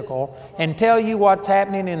physical and tell you what's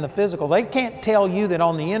happening in the physical. They can't tell you that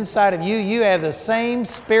on the inside of you, you have the same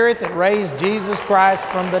Spirit that raised Jesus Christ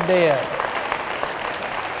from the dead.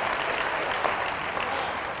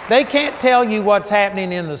 They can't tell you what's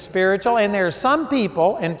happening in the spiritual. And there are some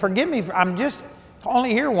people, and forgive me, I'm just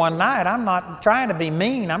only here one night. I'm not trying to be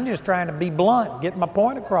mean. I'm just trying to be blunt, get my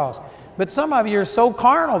point across. But some of you are so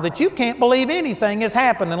carnal that you can't believe anything has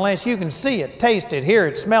happened unless you can see it, taste it, hear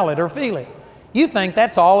it, smell it, or feel it. You think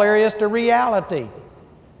that's all there is to reality.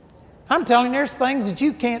 I'm telling you, there's things that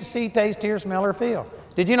you can't see, taste, hear, smell, or feel.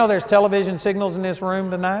 Did you know there's television signals in this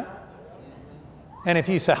room tonight? And if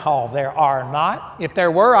you say, oh, there are not. If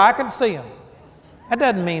there were, I could see them. That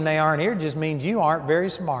doesn't mean they aren't here. It just means you aren't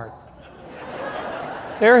very smart.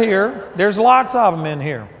 They're here. There's lots of them in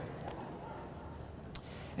here.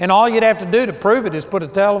 And all you'd have to do to prove it is put a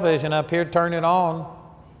television up here, turn it on,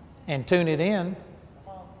 and tune it in.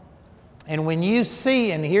 And when you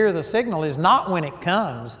see and hear the signal is not when it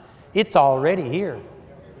comes, it's already here.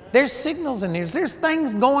 There's signals in here. There's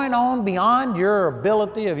things going on beyond your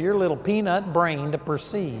ability of your little peanut brain to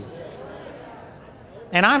perceive.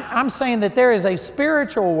 And I'm saying that there is a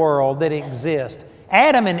spiritual world that exists.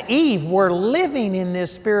 Adam and Eve were living in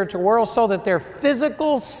this spiritual world so that their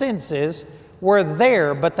physical senses were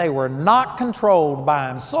there, but they were not controlled by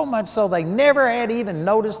them. So much so they never had even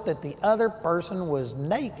noticed that the other person was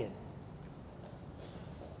naked.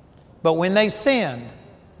 But when they sinned,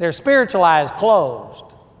 their spiritual eyes closed,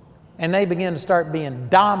 and they began to start being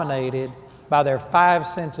dominated by their five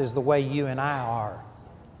senses the way you and I are.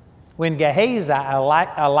 When Gehazi,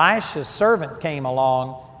 Elisha's servant, came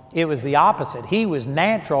along, it was the opposite. He was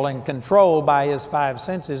natural and controlled by his five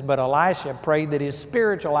senses, but Elisha prayed that his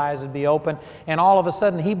spiritual eyes would be open, and all of a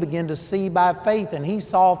sudden he began to see by faith, and he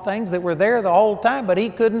saw things that were there the whole time, but he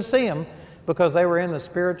couldn't see them because they were in the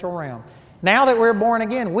spiritual realm. Now that we're born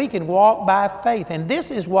again, we can walk by faith, and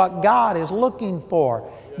this is what God is looking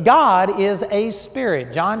for. God is a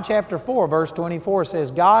spirit. John chapter 4, verse 24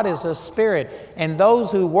 says, God is a spirit, and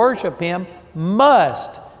those who worship Him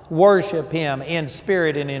must worship Him in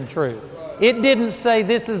spirit and in truth. It didn't say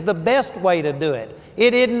this is the best way to do it.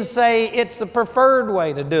 It didn't say it's the preferred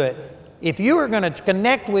way to do it. If you are going to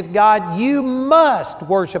connect with God, you must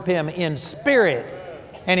worship Him in spirit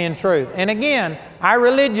and in truth. And again, our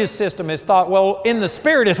religious system has thought, well, in the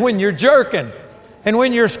spirit is when you're jerking and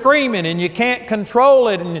when you're screaming and you can't control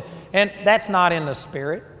it, and that's not in the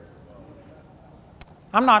spirit.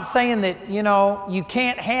 I'm not saying that, you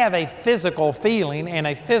can't have a physical feeling and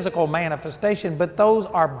a physical manifestation, but those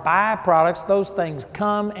are byproducts. Those things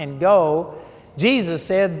come and go. Jesus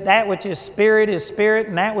said that which is spirit,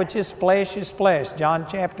 and that which is flesh is flesh. John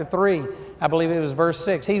chapter 3, I believe it was verse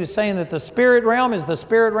 6. He was saying that the spirit realm is the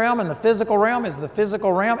spirit realm and the physical realm is the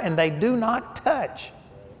physical realm, and they do not touch.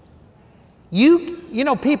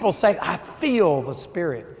 People say, I feel the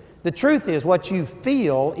Spirit. The truth is, what you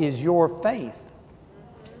feel is your faith.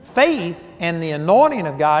 Faith and the anointing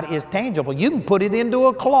of God is tangible. You can put it into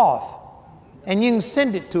a cloth and you can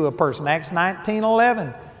send it to a person. Acts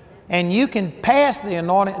 19:11. And you can pass the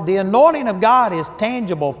anointing. The anointing of God is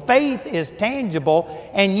tangible. Faith is tangible,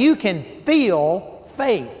 and you can feel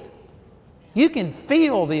faith. You can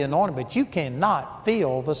feel the anointing, but you cannot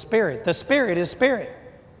feel the Spirit. The Spirit is Spirit.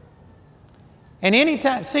 And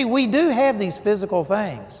anytime, we do have these physical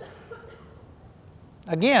things.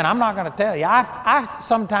 Again, I'm not going to tell you. I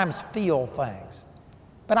sometimes feel things,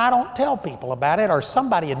 but I don't tell people about it, or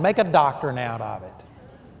somebody would make a doctrine out of it.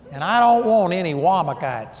 And I don't want any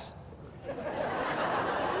Wamakites.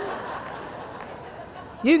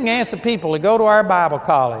 You can ask the people that go to our Bible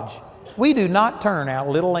college. We do not turn out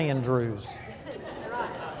little Andrews.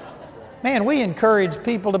 Man, we encourage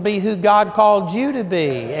people to be who God called you to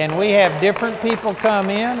be. And we have different people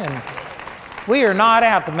come in, and we are not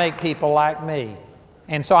out to make people like me.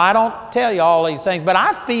 And so I don't tell you all these things, but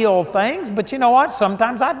I feel things, but you know what?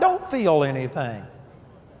 Sometimes I don't feel anything.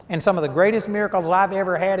 And some of the greatest miracles I've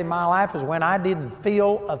ever had in my life is when I didn't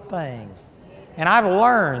feel a thing. And I've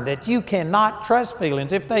learned that you cannot trust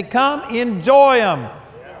feelings. If they come, enjoy them.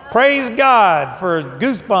 Praise God for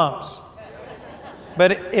goosebumps.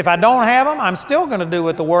 But if I don't have them, I'm still going to do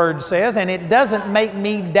what the Word says, and it doesn't make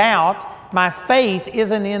me doubt. My faith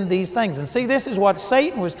isn't in these things. And see, this is what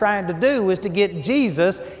Satan was trying to do, was to get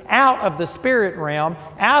Jesus out of the spirit realm,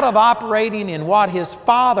 out of operating in what his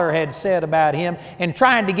Father had said about him, and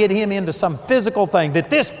trying to get him into some physical thing, that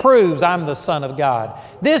this proves I'm the Son of God.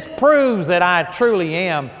 This proves that I truly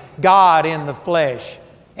am God in the flesh.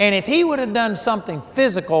 And if he would have done something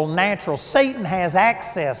physical, natural, Satan has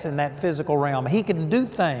access in that physical realm. He can do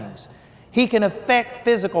things. He can affect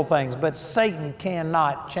physical things, but Satan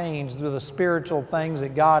cannot change the spiritual things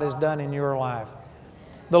that God has done in your life.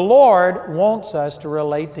 The Lord wants us to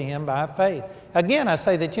relate to Him by faith. Again, I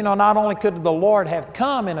say that, not only could the Lord have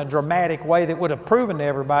come in a dramatic way that would have proven to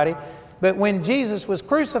everybody, but when Jesus was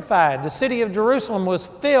crucified, the city of Jerusalem was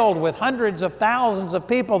filled with hundreds of thousands of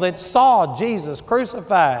people that saw Jesus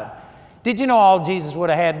crucified. Did you know all Jesus would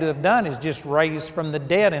have had to have done is just raise from the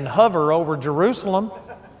dead and hover over Jerusalem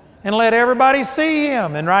and let everybody see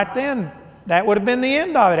Him? And right then, that would have been the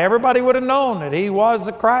end of it. Everybody would have known that He was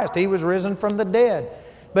the Christ. He was risen from the dead.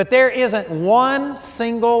 But there isn't one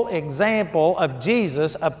single example of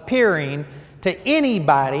Jesus appearing to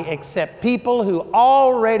anybody except people who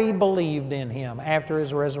already believed in Him after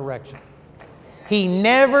His resurrection. He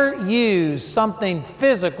never used something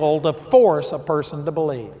physical to force a person to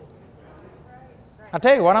believe. I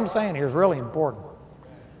tell you, what I'm saying here is really important.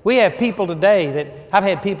 We have people today that, I've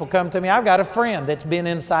had people come to me, I've got a friend that's been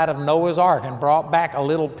inside of Noah's Ark and brought back a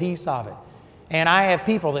little piece of it. And I have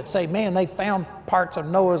people that say, man, they found parts of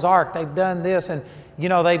Noah's Ark, they've done this, and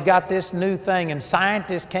they've got this new thing, and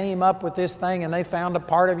scientists came up with this thing, and they found a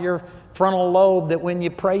part of your frontal lobe that when you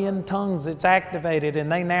pray in tongues, it's activated,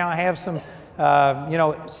 and they now have some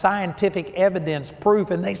scientific evidence,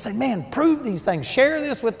 proof, and they say, man, prove these things, share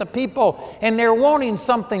this with the people. And they're wanting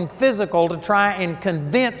something physical to try and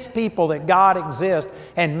convince people that God exists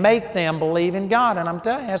and make them believe in God. And I'm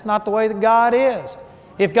telling you, that's not the way that God is.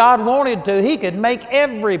 If God wanted to, He could make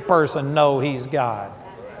every person know He's God.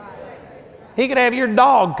 He could have your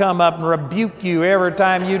dog come up and rebuke you every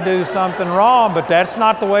time you do something wrong, but that's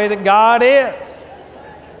not the way that God is.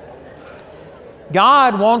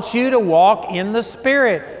 God wants you to walk in the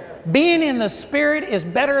Spirit. Being in the Spirit is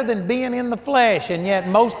better than being in the flesh, and yet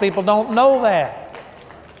most people don't know that.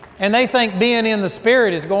 And they think being in the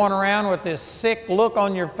Spirit is going around with this sick look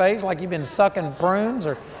on your face like you've been sucking prunes,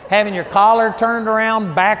 or having your collar turned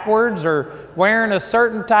around backwards, or wearing a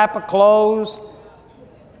certain type of clothes.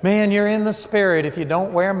 Man, you're in the Spirit if you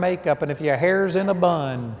don't wear makeup and if your hair's in a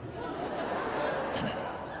bun.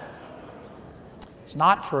 It's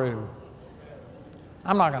not true.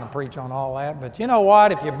 I'm not going to preach on all that, but you know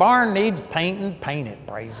what? If your barn needs painting, paint it,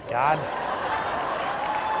 praise God.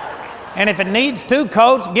 And if it needs 2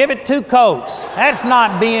 coats, give it 2 coats. That's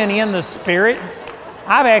not being in the Spirit.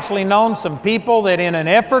 I've actually known some people that in an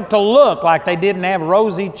effort to look like they didn't have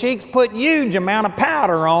rosy cheeks, put huge amount of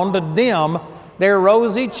powder on to dim their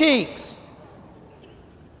rosy cheeks.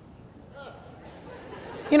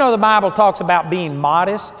 The Bible talks about being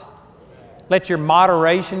modest. Let your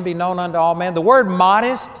moderation be known unto all men. The word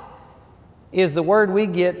modest is the word we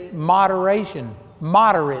get moderation,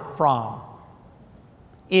 moderate from.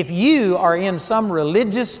 If you are in some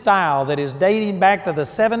religious style that is dating back to the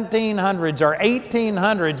 1700s or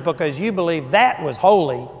 1800s because you believe that was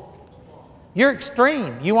holy, you're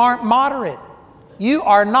extreme. You aren't moderate. You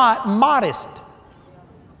are not modest.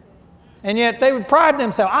 And yet they would pride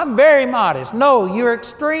themselves, I'm very modest. No, you're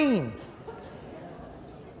extreme.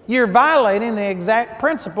 You're violating the exact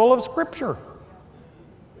principle of Scripture.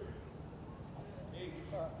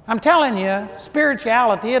 I'm telling you,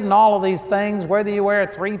 spirituality isn't all of these things, whether you wear a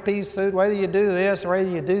 3-piece suit, whether you do this, or whether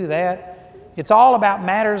you do that. It's all about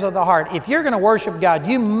matters of the heart. If you're going to worship God,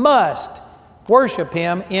 you must worship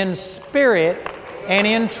Him in spirit and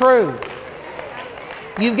in truth.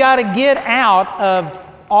 You've got to get out of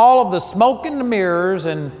all of the smoke and the mirrors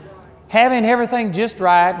and having everything just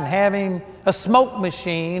right and having a smoke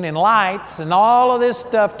machine and lights and all of this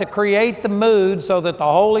stuff to create the mood so that the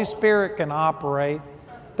Holy Spirit can operate.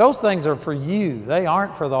 Those things are for you. They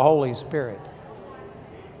aren't for the Holy Spirit.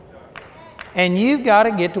 And you've got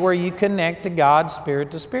to get to where you connect to God spirit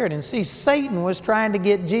to spirit. And see, Satan was trying to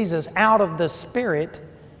get Jesus out of the spirit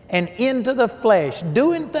and into the flesh,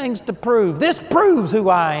 doing things to prove. This proves who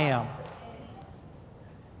I am.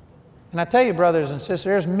 And I tell you, brothers and sisters,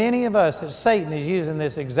 there's many of us that Satan is using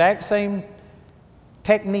this exact same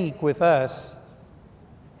technique with us.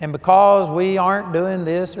 And because we aren't doing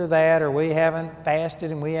this or that, or we haven't fasted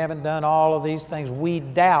and we haven't done all of these things, we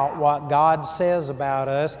doubt what God says about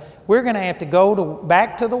us. We're going to have to go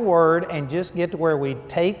back to the Word and just get to where we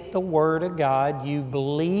take the Word of God. You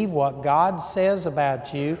believe what God says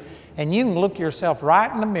about you, and you can look yourself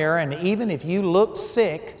right in the mirror, and even if you look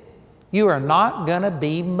sick, you are not going to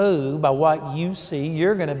be moved by what you see.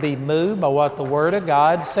 You're going to be moved by what the Word of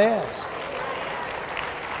God says.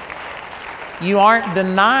 You aren't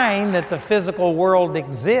denying that the physical world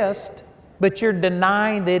exists, but you're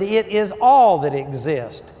denying that it is all that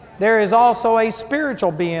exists. There is also a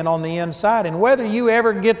spiritual being on the inside, and whether you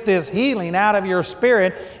ever get this healing out of your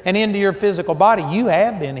spirit and into your physical body, you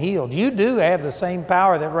have been healed. You do have the same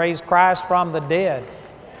power that raised Christ from the dead,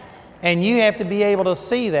 and you have to be able to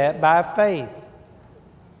see that by faith.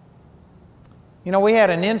 You know, we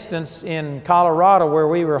had an instance in Colorado where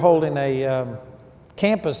we were holding a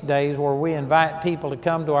campus days where we invite people to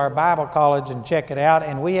come to our Bible college and check it out,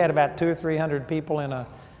 and we had about 200 or 300 people in a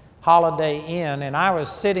Holiday Inn, and I was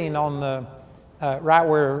sitting on the right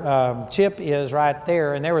where Chip is right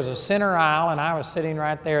there, and there was a center aisle, and I was sitting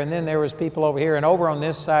right there, and then there was people over here, and over on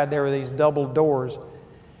this side there were these double doors,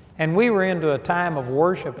 and we were into a time of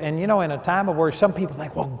worship. And you know, in a time of worship, some people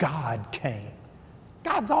think, well, God came.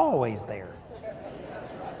 God's always there.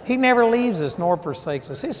 He never leaves us nor forsakes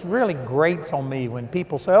us. This really grates on me when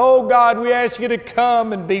people say, oh, God, we ask you to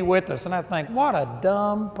come and be with us. And I think, what a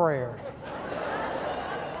dumb prayer.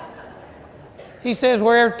 He says,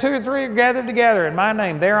 where 2 or 3 are gathered together in my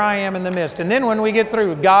name, there I am in the midst. And then when we get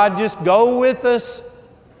through, God, just go with us.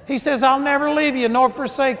 He says, I'll never leave you nor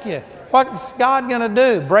forsake you. What's God going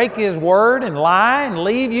to do? Break His word and lie and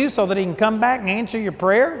leave you so that He can come back and answer your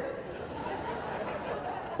prayer?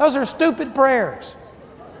 Those are stupid prayers.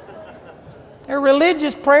 They're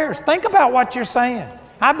religious prayers. Think about what you're saying.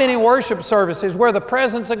 I've been in worship services where the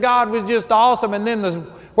presence of God was just awesome, and then the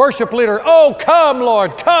worship leader, oh, come,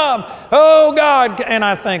 Lord, come, oh, God. And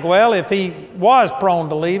I think, well, if he was prone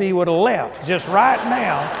to leave, he would have left just right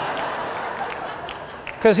now.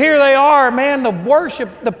 Because here they are, man, the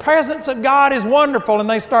worship, the presence of God is wonderful, and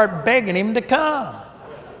they start begging Him to come.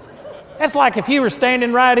 That's like if you were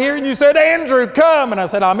standing right here and you said, Andrew, come. And I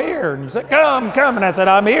said, I'm here. And you said, come. And I said,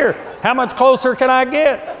 I'm here. How much closer can I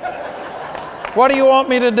get? What do you want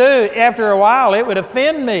me to do? After a while, it would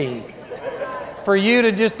offend me for you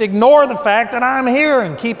to just ignore the fact that I'm here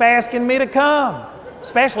and keep asking me to come.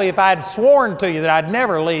 Especially if I'd sworn to you that I'd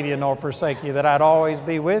never leave you nor forsake you, that I'd always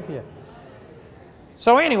be with you.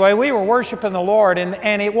 So anyway, we were worshiping the Lord,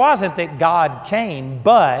 and it wasn't that God came,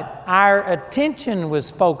 but our attention was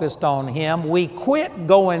focused on Him. We quit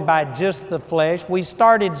going by just the flesh. We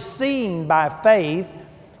started seeing by faith.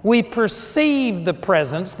 We perceived the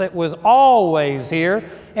presence that was always here,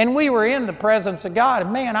 and we were in the presence of God.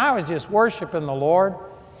 And man, I was just worshiping the Lord.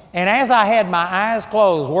 And as I had my eyes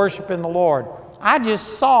closed worshiping the Lord, I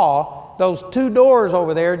just saw those 2 doors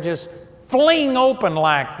over there just fling open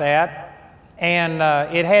like that. And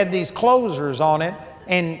it had these closers on it,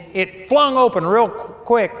 and it flung open real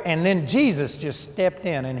quick, and then Jesus just stepped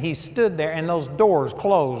in, and He stood there, and those doors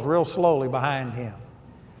closed real slowly behind Him.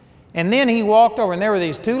 And then He walked over, and there were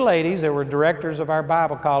these 2 ladies that were directors of our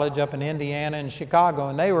Bible college up in Indiana and Chicago,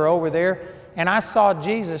 and they were over there, and I saw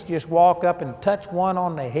Jesus just walk up and touch one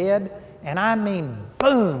on the head, and I mean,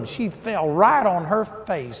 boom, she fell right on her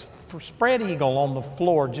face, spread eagle on the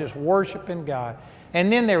floor, just worshiping God. And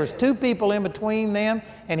then there was 2 people in between them,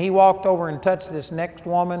 and He walked over and touched this next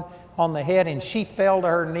woman on the head, and she fell to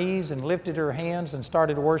her knees and lifted her hands and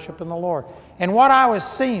started worshiping the Lord. And what I was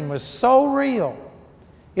seeing was so real.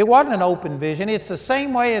 It wasn't an open vision. It's the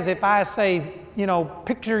same way as if I say, you know,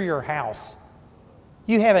 picture your house.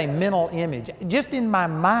 You have a mental image. Just in my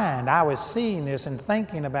mind, I was seeing this and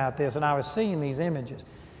thinking about this, and I was seeing these images.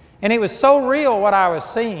 And it was so real what I was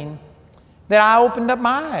seeing that I opened up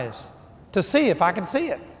my eyes to see if I could see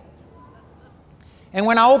it. And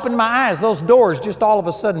when I opened my eyes, those doors just all of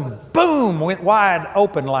a sudden, boom, went wide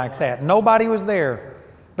open like that. Nobody was there,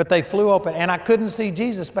 but they flew open. And I couldn't see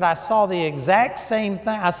Jesus, but I saw the exact same thing.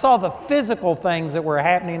 I saw the physical things that were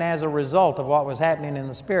happening as a result of what was happening in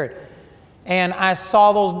the Spirit. And I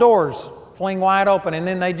saw those doors fling wide open, and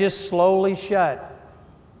then they just slowly shut.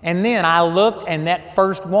 And then I looked, and that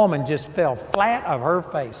first woman just fell flat of her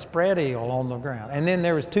face, spread eagle on the ground. And then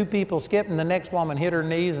there was 2 people skipping. The next woman hit her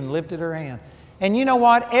knees and lifted her hand. And you know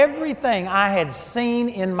what? Everything I had seen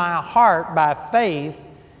in my heart by faith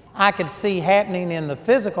I could see happening in the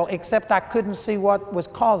physical, except I couldn't see what was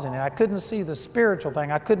causing it. I couldn't see the spiritual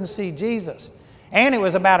thing. I couldn't see Jesus. And it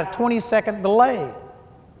was about a 20-second delay.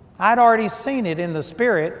 I'd already seen it in the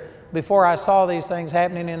spirit before I saw these things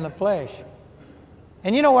happening in the flesh.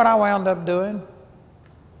 And you know what I wound up doing?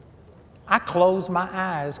 I closed my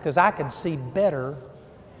eyes because I could see better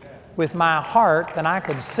with my heart than I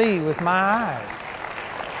could see with my eyes.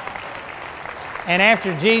 And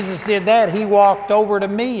after Jesus did that, He walked over to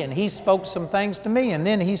me and He spoke some things to me. And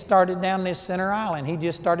then He started down this center aisle and He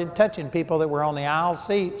just started touching people that were on the aisle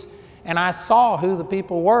seats. And I saw who the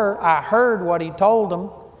people were. I heard what He told them.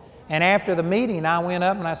 And after the meeting, I went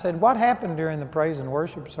up and I said, "What happened during the praise and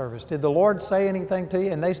worship service? Did the Lord say anything to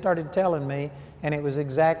you?" And they started telling me, and it was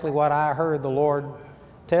exactly what I heard the Lord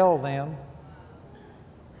tell them.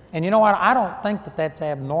 And you know what? I don't think that that's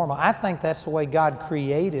abnormal. I think that's the way God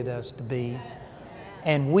created us to be.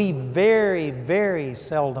 And we very, very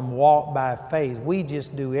seldom walk by faith. We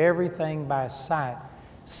just do everything by sight.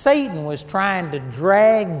 Satan was trying to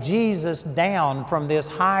drag Jesus down from this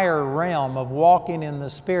higher realm of walking in the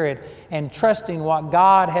Spirit and trusting what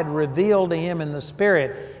God had revealed to him in the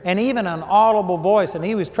Spirit, and even an audible voice. And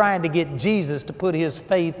he was trying to get Jesus to put his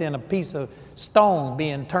faith in a piece of stone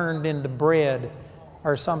being turned into bread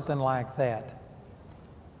or something like that.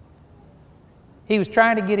 He was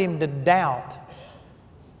trying to get him to doubt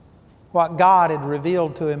what God had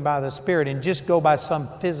revealed to him by the Spirit and just go by some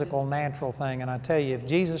physical, natural thing. And I tell you, if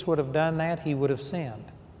Jesus would have done that, he would have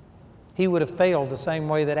sinned. He would have failed the same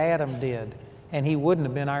way that Adam did, and he wouldn't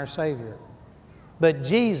have been our Savior. But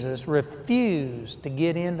Jesus refused to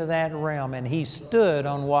get into that realm, and he stood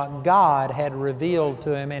on what God had revealed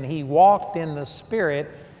to him, and he walked in the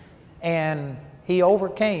Spirit, and he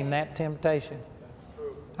overcame that temptation.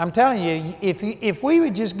 I'm telling you, if we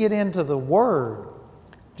would just get into the Word,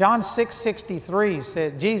 John 6:63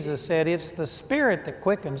 said, Jesus said, "It's the Spirit that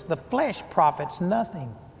quickens, the flesh profits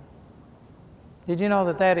nothing." Did you know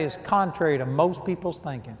that that is contrary to most people's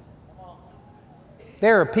thinking?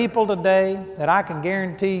 There are people today that I can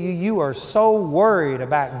guarantee you are so worried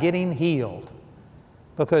about getting healed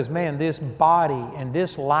because, man, this body and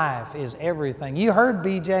this life is everything. You heard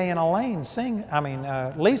BJ and Elaine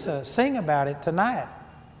Lisa sing about it tonight.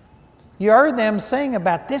 You heard them sing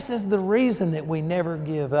about this is the reason that we never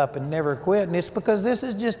give up and never quit, and it's because this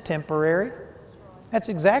is just temporary. That's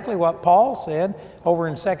exactly what Paul said over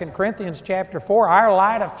in 2 Corinthians chapter 4. Our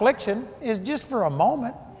light affliction is just for a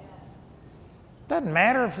moment. Doesn't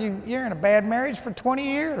matter if you're in a bad marriage for 20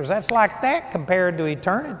 years. That's like that compared to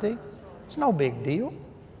eternity. It's no big deal.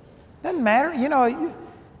 Doesn't matter. You know,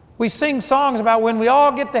 we sing songs about when we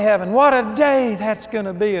all get to heaven, what a day that's going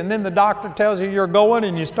to be. And then the doctor tells you you're going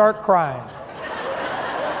and you start crying.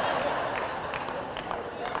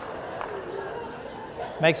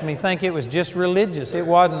 Makes me think it was just religious. It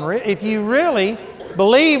wasn't if you really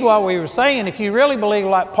believe what we were saying, if you really believe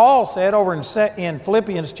like Paul said over in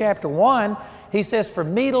Philippians chapter 1, he says, "For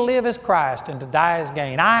me to live is Christ and to die is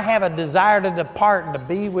gain." I have a desire to depart and to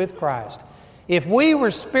be with Christ. If we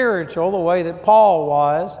were spiritual the way that Paul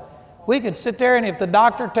was, we could sit there and if the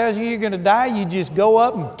doctor tells you you're going to die, you just go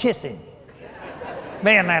up and kiss him.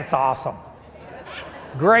 Man, that's awesome.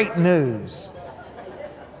 Great news.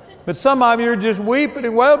 But some of you are just weeping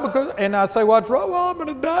and I'd say, "What's wrong?" "Well, I'm going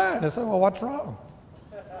to die." And they say, "Well, what's wrong?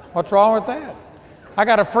 What's wrong with that?" I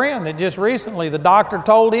got a friend that just recently, the doctor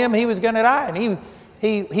told him he was going to die, and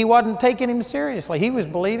he wasn't taking him seriously. He was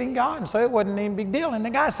believing God, and so it wasn't any big deal. And the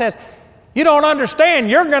guy says, "You don't understand,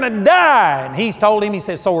 you're going to die." And he's told him, he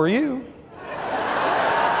says, "So are you."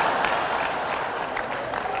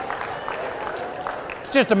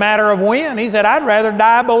 It's just a matter of when. He said, "I'd rather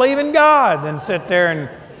die believing God than sit there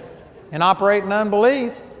and operate in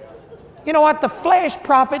unbelief." You know what? The flesh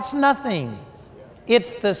profits nothing.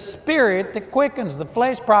 It's the Spirit that quickens. The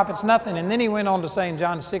flesh profits nothing. And then he went on to say in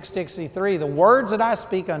John 6:63, "The words that I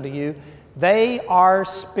speak unto you, they are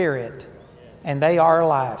spirit and they are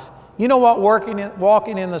life." You know what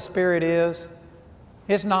walking in the Spirit is?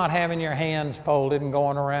 It's not having your hands folded and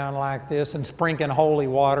going around like this and sprinkling holy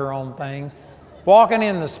water on things. Walking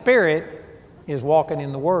in the Spirit is walking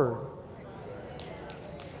in the Word.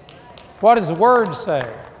 What does the Word say?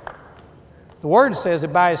 The Word says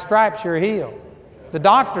that by His stripes you're healed. The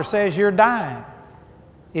doctor says you're dying.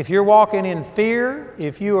 If you're walking in fear,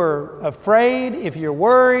 if you are afraid, if you're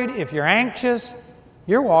worried, if you're anxious,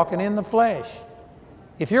 you're walking in the flesh.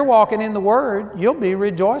 If you're walking in the Word, you'll be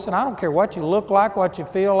rejoicing. I don't care what you look like, what you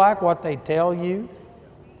feel like, what they tell you.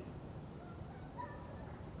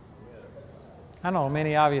 I know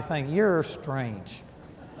many of you think you're strange.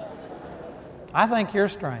 I think you're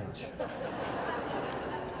strange.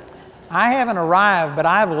 I haven't arrived, but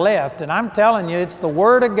I've left. And I'm telling you, it's the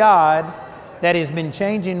Word of God that has been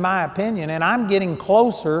changing my opinion. And I'm getting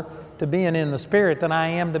closer to being in the Spirit than I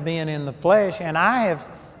am to being in the flesh. And I have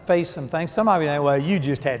faced some things. Some of you think, well, you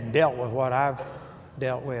just hadn't dealt with what I've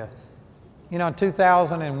dealt with. You know, in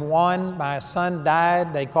 2001, my son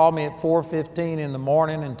died. They called me at 4:15 in the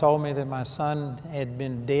morning and told me that my son had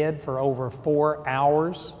been dead for over 4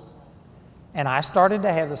 hours. And I started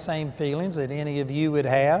to have the same feelings that any of you would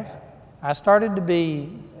have. I started to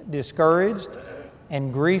be discouraged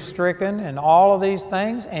and grief-stricken and all of these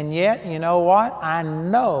things. And yet, you know what? I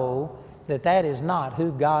know that that is not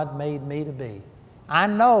who God made me to be. I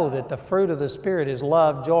know that the fruit of the Spirit is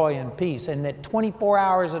love, joy, and peace, and that 24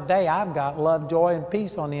 hours a day I've got love, joy, and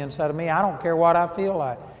peace on the inside of me. I don't care what I feel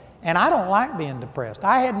like. And I don't like being depressed.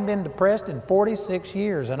 I hadn't been depressed in 46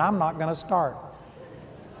 years, and I'm not going to start.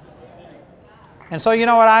 And so you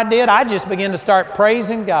know what I did? I just began to start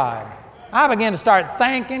praising God. I began to start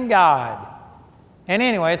thanking God. And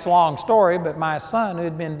anyway, it's a long story, but my son, who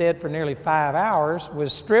had been dead for nearly 5 hours,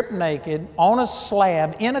 was stripped naked on a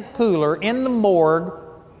slab in a cooler in the morgue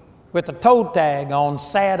with a toe tag on,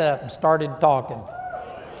 sat up and started talking.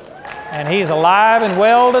 And he's alive and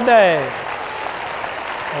well today.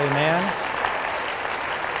 Amen.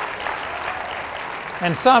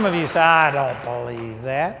 And some of you say, I don't believe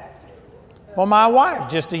that. Well, my wife,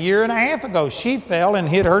 just a year and a half ago, she fell and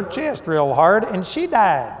hit her chest real hard and she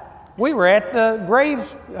died. We were at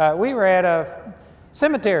the we were at a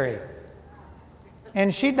cemetery,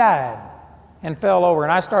 and she died and fell over.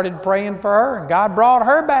 And I started praying for her, and God brought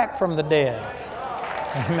her back from the dead.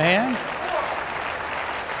 Amen.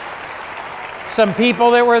 Some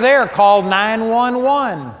people that were there called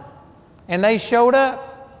 911, and they showed up.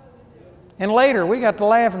 And later we got to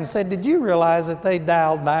laugh and said, did you realize that they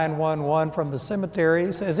dialed 911 from the cemetery?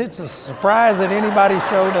 He says, it's a surprise that anybody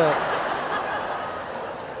showed up.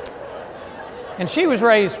 And she was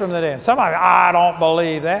raised from the dead. Somebody, I don't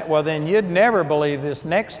believe that. Well, then you'd never believe this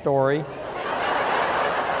next story.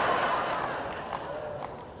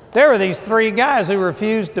 There were these 3 guys who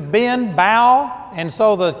refused to bend, bow, and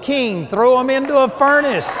so the king threw them into a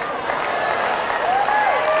furnace.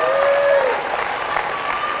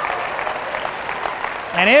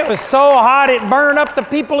 And it was so hot it burned up the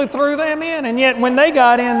people who threw them in. And yet when they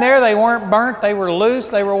got in there, they weren't burnt, they were loose,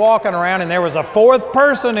 they were walking around, and there was a 4th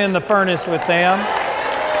person in the furnace with them.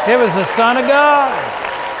 It was the Son of God.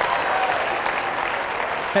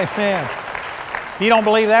 Amen. If you don't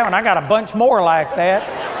believe that one, I got a bunch more like that.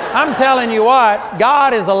 I'm telling you what,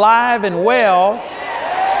 God is alive and well.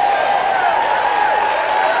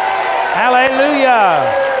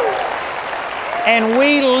 Hallelujah. And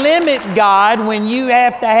we limit God when you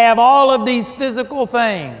have to have all of these physical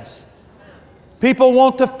things. People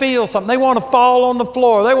want to feel something. They want to fall on the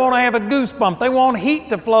floor. They want to have a goosebump. They want heat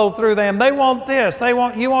to flow through them. They want this. They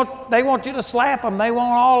want you to slap them. They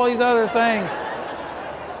want all these other things.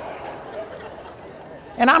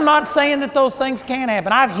 And I'm not saying that those things can't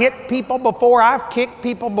happen. I've hit people before. I've kicked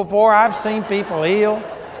people before. I've seen people heal.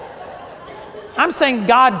 I'm saying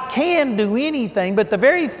God can do anything, but the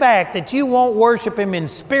very fact that you won't worship Him in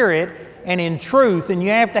spirit and in truth, and you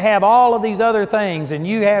have to have all of these other things, and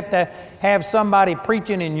you have to have somebody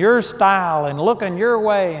preaching in your style and looking your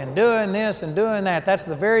way and doing this and doing that, that's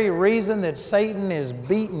the very reason that Satan is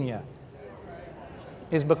beating you.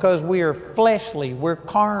 Is because we are fleshly, we're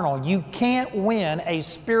carnal. You can't win a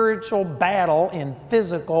spiritual battle in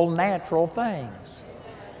physical, natural things.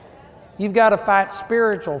 You've got to fight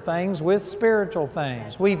spiritual things with spiritual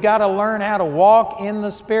things. We've got to learn how to walk in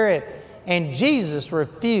the Spirit. And Jesus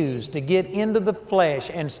refused to get into the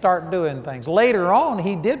flesh and start doing things. Later on,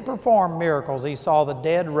 He did perform miracles. He saw the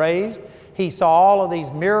dead raised. He saw all of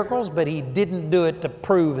these miracles, but He didn't do it to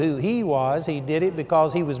prove who He was. He did it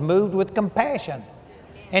because He was moved with compassion.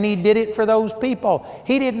 And He did it for those people.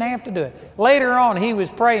 He didn't have to do it. Later on, He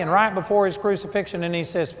was praying right before His crucifixion, and He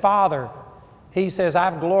says, Father, He says,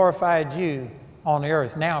 I've glorified you on the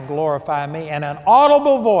earth. Now glorify me. And an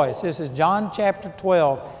audible voice, this is John chapter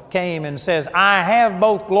 12, came and says, I have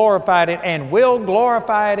both glorified it and will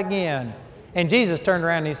glorify it again. And Jesus turned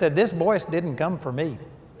around and He said, this voice didn't come for me.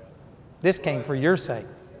 This came for your sake.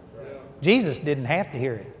 Jesus didn't have to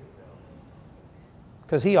hear it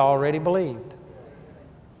because He already believed.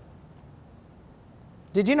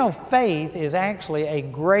 Did you know faith is actually a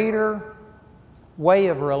greater way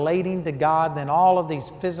of relating to God than all of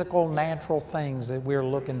these physical, natural things that we're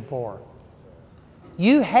looking for?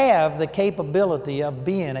 You have the capability of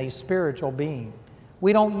being a spiritual being.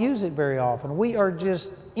 We don't use it very often. We are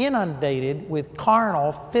just inundated with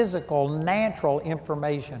carnal, physical, natural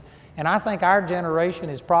information. And I think our generation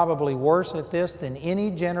is probably worse at this than any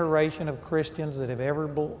generation of Christians that have ever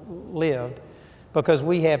lived, because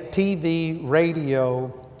we have TV,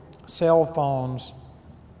 radio, cell phones,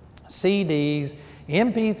 CDs,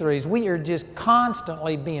 MP3s. We are just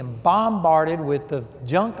constantly being bombarded with the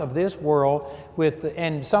junk of this world.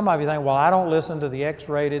 And some of you think, well, I don't listen to the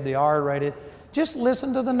X-rated, the R-rated. Just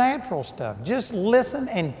listen to the natural stuff. Just listen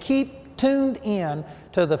and keep tuned in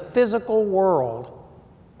to the physical world,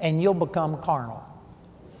 and you'll become carnal.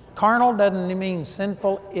 Carnal doesn't mean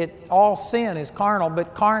sinful. All sin is carnal,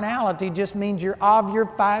 but carnality just means you're of your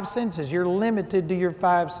five senses. You're limited to your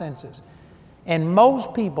five senses. And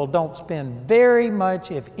most people don't spend very much,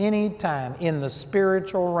 if any, time in the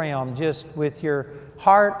spiritual realm, just with your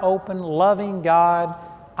heart open, loving God,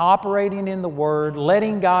 operating in the Word,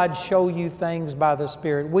 letting God show you things by the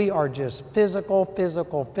Spirit. We are just physical,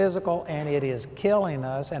 and it is killing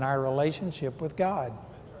us in our relationship with God.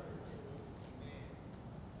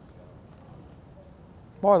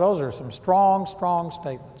 Boy, those are some strong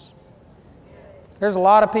statements. There's a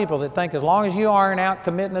lot of people that think as long as you aren't out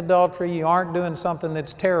committing adultery, you aren't doing something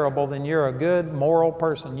that's terrible, then you're a good moral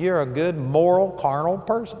person. You're a good moral, carnal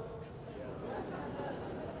person.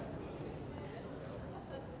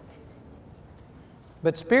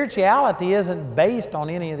 But spirituality isn't based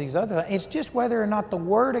on any of these other things. It's just whether or not the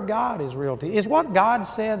Word of God is real to you. Is what God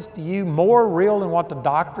says to you more real than what the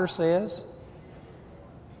doctor says?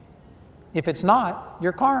 If it's not,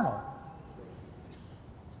 you're carnal.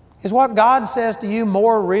 Is what God says to you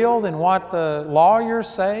more real than what the lawyers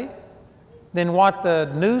say? Than what the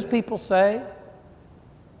news people say?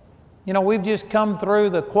 You know, we've just come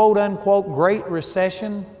through the quote-unquote Great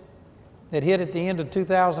Recession that hit at the end of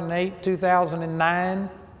 2008, 2009.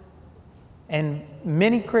 And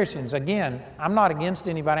many Christians, again, I'm not against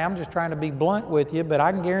anybody, I'm just trying to be blunt with you, but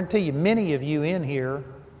I can guarantee you many of you in here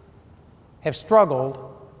have struggled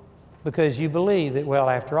because you believe that, well,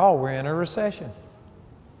 after all, we're in a recession.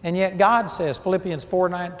 And yet God says, Philippians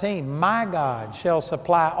 4:19, my God shall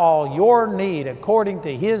supply all your need according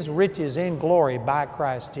to His riches in glory by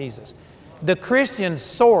Christ Jesus. The Christian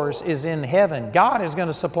source is in heaven. God is going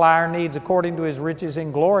to supply our needs according to His riches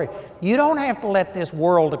in glory. You don't have to let this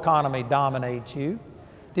world economy dominate you.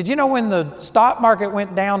 Did you know when the stock market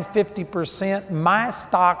went down 50%, my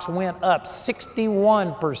stocks went up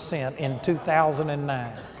 61% in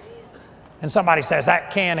 2009? And somebody says, that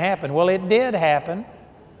can't happen. Well, it did happen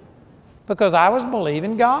because I was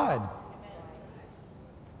believing God.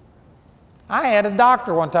 I had a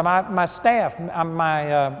doctor one time. My staff,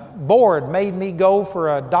 my board made me go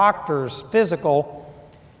for a doctor's physical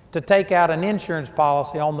to take out an insurance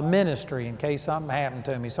policy on the ministry in case something happened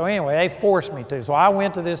to me. So anyway, they forced me to. So I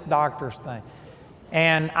went to this doctor's thing.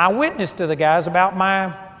 And I witnessed to the guys about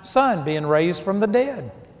my son being raised from the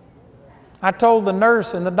dead. I told the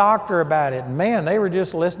nurse and the doctor about it. And man, they were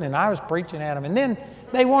just listening. I was preaching at them. And then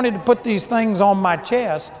they wanted to put these things on my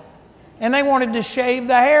chest. And they wanted to shave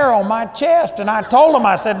the hair on my chest. And I told them,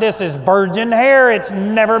 I said, this is virgin hair. It's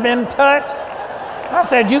never been touched. I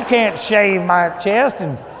said, you can't shave my chest.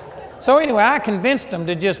 And so anyway, I convinced them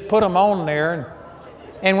to just put them on there.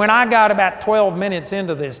 And when I got about 12 minutes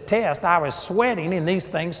into this test, I was sweating and these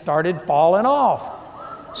things started falling off.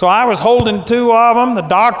 So I was holding two of them. The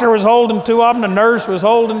doctor was holding two of them. The nurse was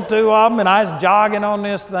holding two of them. And I was jogging on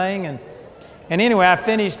this thing. And anyway, I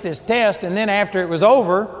finished this test. And then after it was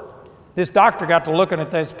over, this doctor got to looking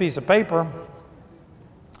at this piece of paper,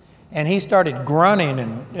 and he started grunting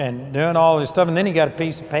and doing all this stuff. And then he got a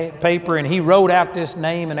piece of paper, and he wrote out this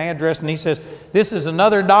name and address, and he says, this is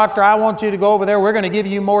another doctor. I want you to go over there. We're going to give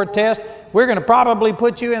you more tests. We're going to probably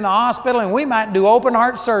put you in the hospital, and we might do open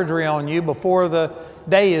heart surgery on you before the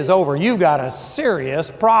day is over. You got a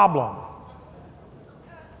serious problem.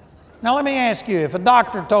 Now let me ask you, if a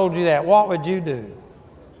doctor told you that, what would you do?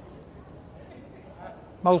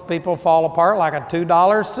 Most people fall apart like a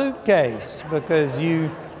 $2 suitcase because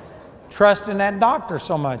you trust in that doctor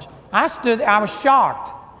so much. I was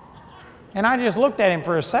shocked. And I just looked at him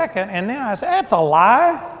for a second, and then I said, that's a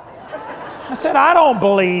lie. I said, I don't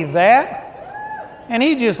believe that. And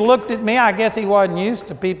he just looked at me. I guess he wasn't used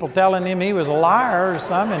to people telling him he was a liar or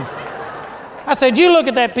something. I said, you look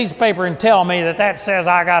at that piece of paper and tell me that says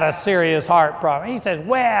I got a serious heart problem. He says,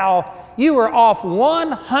 well, you were off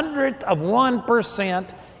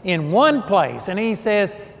 1/100% in one place. And he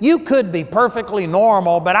says, you could be perfectly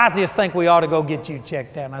normal, but I just think we ought to go get you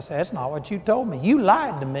checked out. And I said, that's not what you told me. You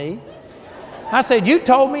lied to me. I said, you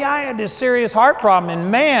told me I had this serious heart problem.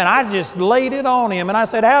 And man, I just laid it on him. And I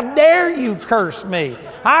said, how dare you curse me?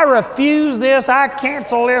 I refuse this. I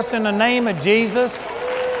cancel this in the name of Jesus.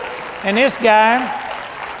 And this guy,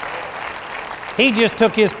 He just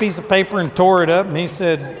took his piece of paper and tore it up, and he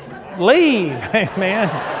said, leave, amen.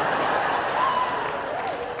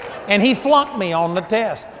 And he flunked me on the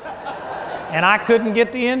test. And I couldn't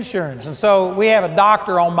get the insurance. And so we have a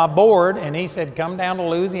doctor on my board, and he said, come down to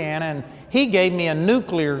Louisiana. And he gave me a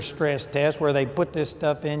nuclear stress test where they put this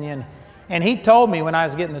stuff in you. And he told me when I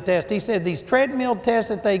was getting the test, he said, these treadmill tests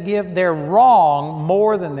that they give, they're wrong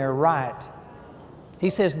more than they're right. He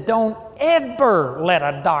says, don't ever let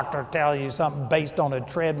a doctor tell you something based on a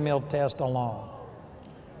treadmill test alone.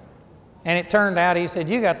 And it turned out, he said,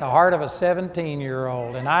 you got the heart of a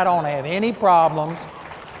 17-year-old, and I don't have any problems.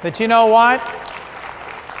 But you know what?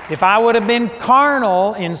 If I would have been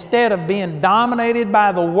carnal instead of being dominated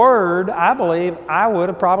by the Word, I believe I would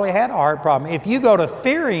have probably had a heart problem. If you go to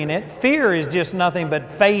fearing it, fear is just nothing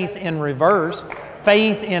but faith in reverse,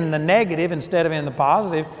 faith in the negative instead of in the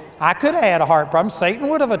positive. I could have had a heart problem. Satan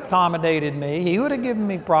would have accommodated me. He would have given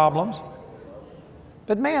me problems.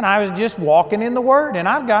 But man, I was just walking in the Word, and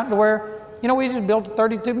I've gotten to where, we just built a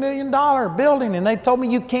 $32 million building, and they told me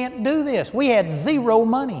you can't do this. We had zero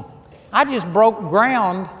money. I just broke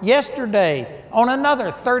ground yesterday on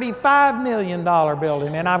another $35 million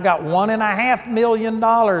building, and I've got $1.5 million.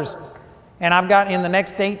 And I've got, in the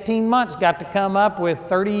next 18 months, got to come up with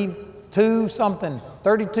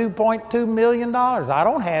 $32.2 million. I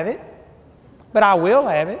don't have it, but I will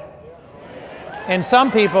have it. And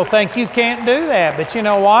some people think you can't do that, but you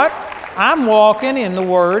know what? I'm walking in the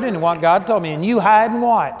Word and what God told me, and you hide and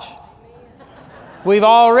watch. We've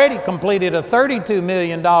already completed a $32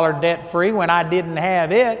 million debt-free when I didn't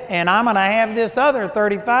have it, and I'm going to have this other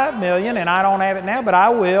 $35 million, and I don't have it now, but I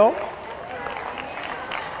will.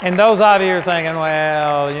 And those of you are thinking,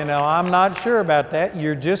 well, I'm not sure about that.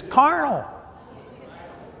 You're just carnal.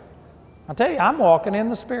 I'll tell you, I'm walking in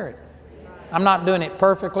the Spirit. I'm not doing it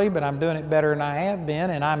perfectly, but I'm doing it better than I have been,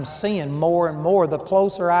 and I'm seeing more and more. The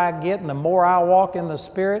closer I get and the more I walk in the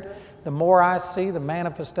Spirit, the more I see the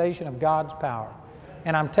manifestation of God's power.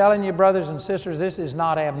 And I'm telling you, brothers and sisters, this is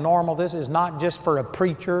not abnormal. This is not just for a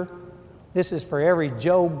preacher. This is for every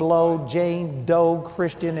Joe Blow, Jane Doe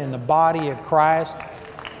Christian in the body of Christ.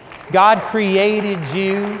 God created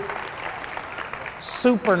you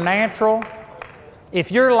supernatural.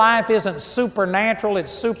 If your life isn't supernatural,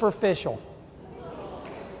 it's superficial.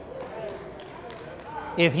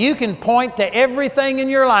 If you can point to everything in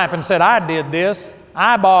your life and said, I did this,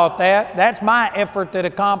 I bought that, that's my effort that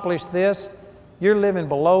accomplished this, you're living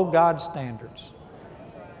below God's standards.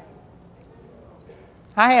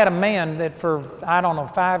 I had a man that for,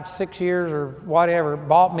 5, 6 years or whatever,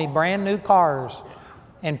 bought me brand new cars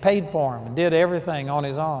and paid for them and did everything on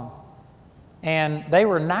his own. And they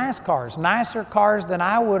were nice cars, nicer cars than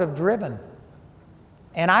I would have driven.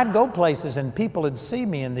 And I'd go places and people would see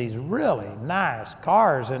me in these really nice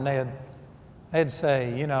cars, and they'd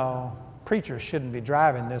say, preachers shouldn't be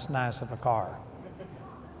driving this nice of a car.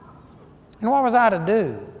 And what was I to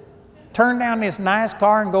do? Turn down this nice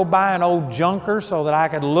car and go buy an old junker so that I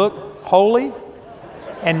could look holy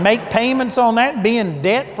and make payments on that and be in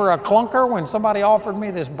debt for a clunker when somebody offered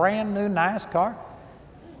me this brand new nice car?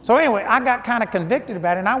 So anyway, I got kind of convicted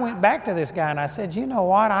about it, and I went back to this guy and I said, you know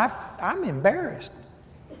what, I'm embarrassed.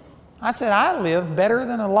 I said, I live better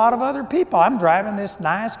than a lot of other people. I'm driving this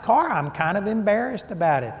nice car. I'm kind of embarrassed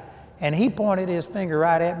about it. And he pointed his finger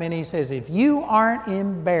right at me and he says, if you aren't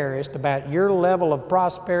embarrassed about your level of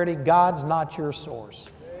prosperity, God's not your source.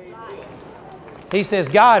 He says,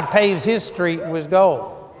 God paves His street with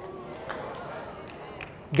gold.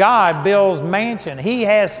 God builds mansion. He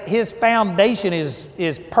has, His foundation is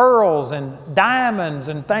pearls and diamonds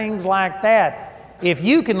and things like that. If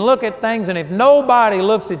you can look at things and if nobody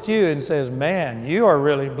looks at you and says, man, you are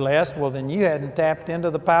really blessed, well then you hadn't tapped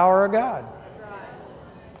into the power of God.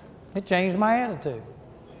 It changed my attitude.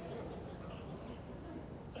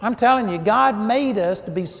 I'm telling you, God made us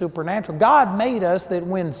to be supernatural. God made us that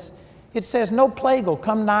when it says no plague will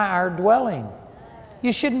come nigh our dwelling.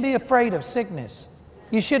 You shouldn't be afraid of sickness.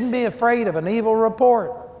 You shouldn't be afraid of an evil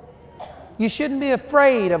report. You shouldn't be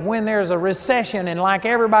afraid of when there's a recession and like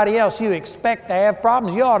everybody else you expect to have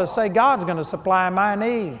problems. You ought to say, God's going to supply my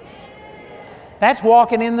need. That's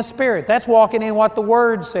walking in the Spirit. That's walking in what the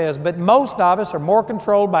Word says. But most of us are more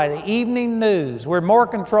controlled by the evening news. We're more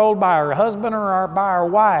controlled by our husband or by our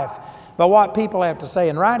wife, by what people have to say.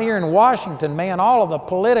 And right here in Washington, man, all of the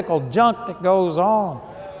political junk that goes on.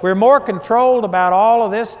 We're more controlled about all of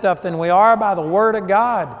this stuff than we are by the Word of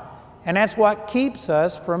God. And that's what keeps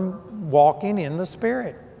us from walking in the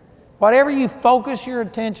Spirit. Whatever you focus your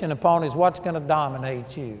attention upon is what's going to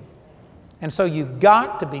dominate you. And so you've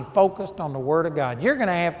got to be focused on the Word of God. You're going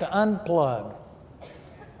to have to unplug.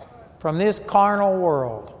 from this carnal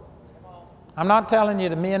world. I'm not telling you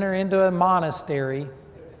to enter into a monastery.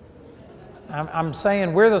 I'm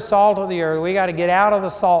saying we're the salt of the earth. We got to get out of the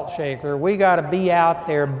salt shaker. We got to be out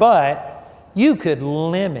there. But you could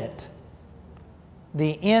limit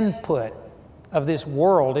the input of this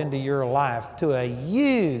world into your life to a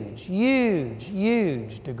huge, huge,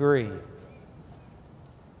 huge degree.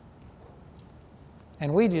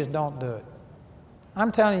 And we just don't do it.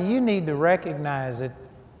 I'm telling you, you need to recognize that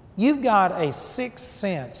you've got a sixth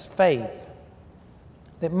sense faith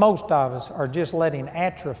that most of us are just letting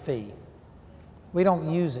atrophy. We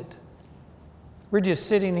don't use it. We're just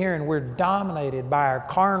sitting here and we're dominated by our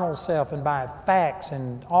carnal self and by facts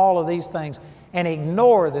and all of these things, and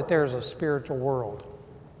ignore that there's a spiritual world.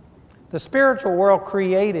 The spiritual world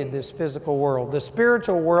created this physical world. The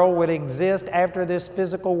spiritual world would exist after this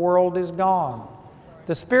physical world is gone.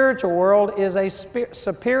 The spiritual world is a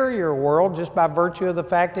superior world just by virtue of the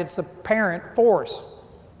fact it's the parent force.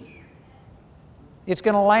 It's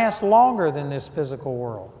going to last longer than this physical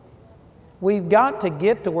world. We've got to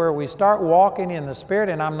get to where we start walking in the Spirit,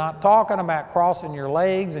 and I'm not talking about crossing your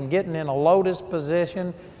legs and getting in a lotus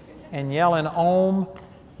position and yelling Om,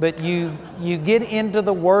 but you get into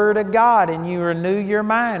the Word of God and you renew your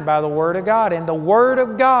mind by the Word of God. And the Word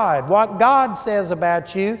of God, what God says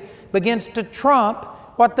about you, begins to trump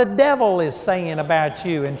what the devil is saying about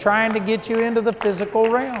you and trying to get you into the physical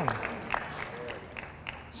realm.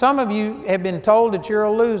 Some of you have been told that you're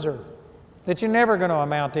a loser, that you're never going to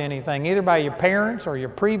amount to anything, either by your parents or your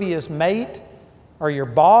previous mate or your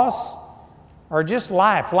boss or just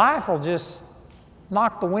life. Life will just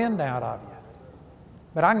knock the wind out of you.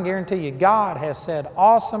 But I can guarantee you, God has said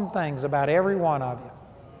awesome things about every one of you.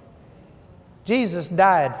 Jesus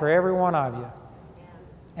died for every one of you.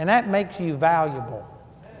 And that makes you valuable.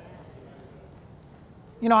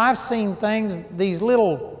 You know, I've seen things, these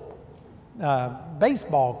little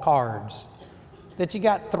baseball cards that you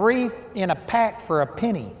got 3 in a pack for a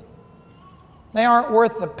penny. They aren't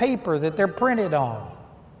worth the paper that they're printed on.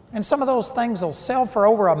 And some of those things will sell for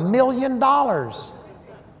over $1 million.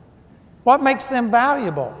 What makes them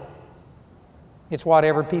valuable? It's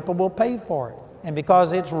whatever people will pay for it. And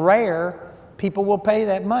because it's rare, people will pay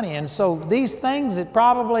that money. And so these things that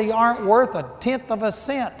probably aren't worth 1/10 of a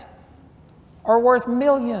cent are worth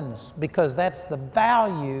millions, because that's the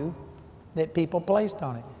value that people placed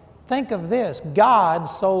on it. Think of this. God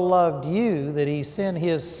so loved you that He sent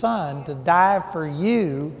His Son to die for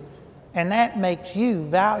you, and that makes you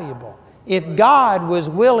valuable. If God was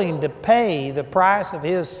willing to pay the price of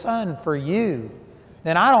His Son for you,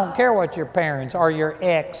 then I don't care what your parents or your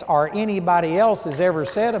ex or anybody else has ever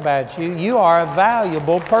said about you. You are a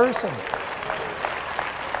valuable person.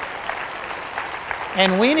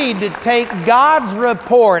 And we need to take God's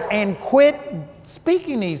report and quit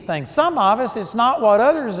speaking these things. Some of us, it's not what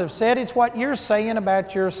others have said, it's what you're saying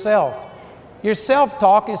about yourself. Your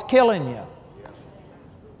self-talk is killing you.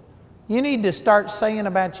 You need to start saying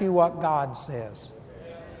about you what God says.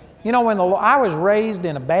 You know, I was raised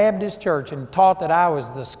in a Baptist church and taught that I was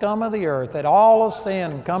the scum of the earth, that all of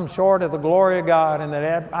sin comes short of the glory of God, and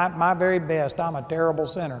that at my very best, I'm a terrible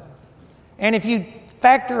sinner. And if you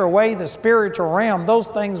factor away the spiritual realm, those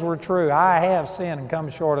things were true. I have sinned and come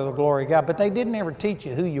short of the glory of God, but they didn't ever teach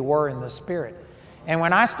you who you were in the Spirit. And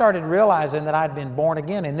when I started realizing that I'd been born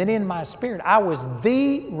again, and then in my spirit, I was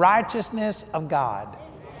the righteousness of God.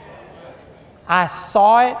 I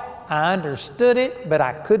saw it, I understood it, but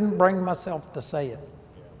I couldn't bring myself to say it.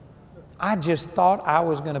 I just thought I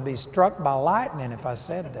was going to be struck by lightning if I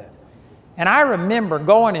said that. And I remember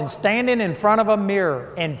going and standing in front of a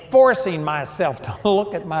mirror and forcing myself to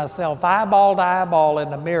look at myself eyeball to eyeball in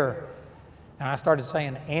the mirror. And I started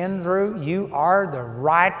saying, Andrew, you are the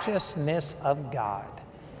righteousness of God.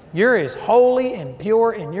 You're as holy and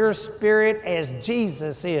pure in your spirit as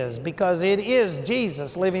Jesus is, because it is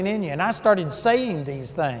Jesus living in you. And I started saying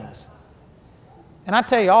these things. And I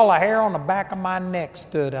tell you, all the hair on the back of my neck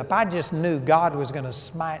stood up. I just knew God was going to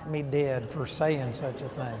smite me dead for saying such a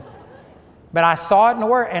thing. But I saw it in the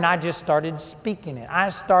Word, and I just started speaking it. I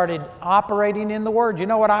started operating in the Word. You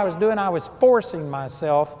know what I was doing? I was forcing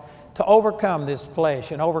myself to overcome this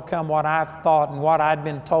flesh and overcome what I've thought and what I'd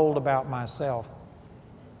been told about myself.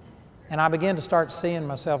 And I began to start seeing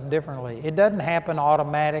myself differently. It doesn't happen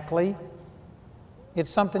automatically. It's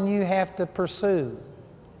something you have to pursue.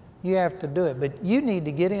 You have to do it. But you need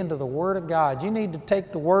to get into the Word of God. You need to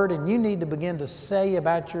take the Word and you need to begin to say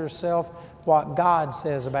about yourself what God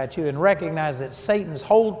says about you, and recognize that Satan's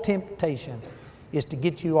whole temptation is to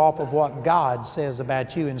get you off of what God says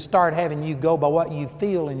about you and start having you go by what you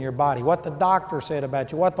feel in your body, what the doctor said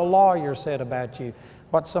about you, what the lawyer said about you,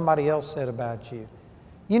 what somebody else said about you.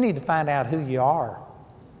 You need to find out who you are.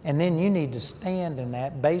 And then you need to stand in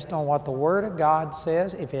that based on what the Word of God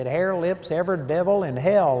says. If it hair lips every devil in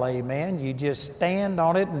hell, amen, you just stand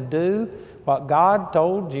on it and do what God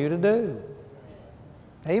told you to do.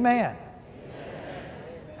 Amen.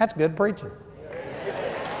 That's good preaching.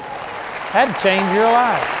 That'd change your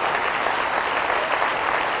life.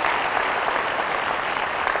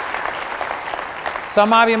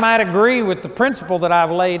 Some of you might agree with the principle that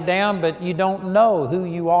I've laid down, but you don't know who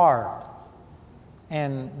you are.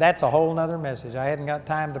 And that's a whole nother message. I hadn't got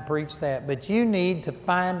time to preach that. But you need to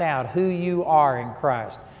find out who you are in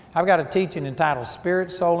Christ. I've got a teaching entitled Spirit,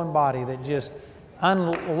 Soul, and Body that just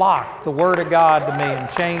unlocked the Word of God to me and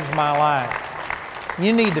changed my life.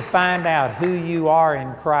 You need to find out who you are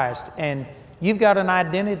in Christ. And you've got an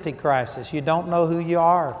identity crisis. You don't know who you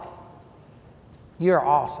are. You're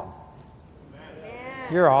awesome.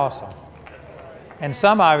 You're awesome. And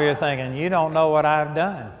some of you are thinking, you don't know what I've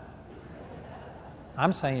done.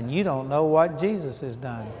 I'm saying you don't know what Jesus has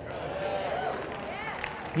done.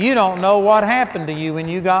 You don't know what happened to you when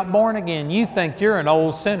you got born again. You think you're an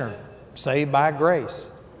old sinner, saved by grace.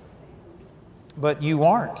 But you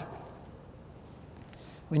aren't.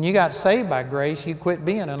 When you got saved by grace, you quit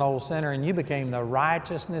being an old sinner and you became the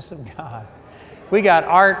righteousness of God. We got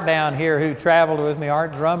Art down here who traveled with me,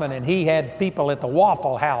 Art Drummond, and he had people at the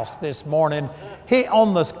Waffle House this morning. He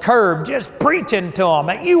on the curb just preaching to them.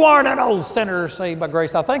 You aren't an old sinner saved by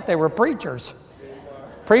grace. I think they were preachers.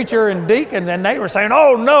 Preacher and deacon, and they were saying,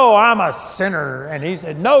 oh no, I'm a sinner. And he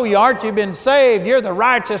said, no, you aren't. You've been saved. You're the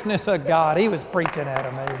righteousness of God. He was preaching at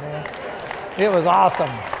them, amen. It was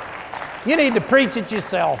awesome. You need to preach it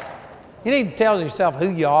yourself. You need to tell yourself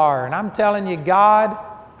who you are. And I'm telling you, God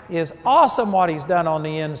is awesome what He's done on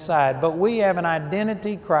the inside, but we have an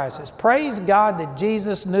identity crisis. Praise God that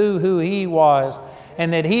Jesus knew who He was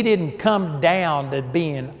and that He didn't come down to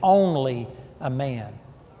being only a man.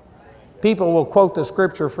 People will quote the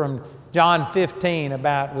scripture from John 15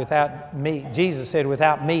 about without me. Jesus said,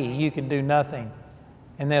 without me, you can do nothing.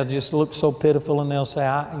 And they'll just look so pitiful and they'll say,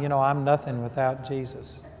 I'm nothing without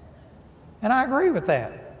Jesus. And I agree with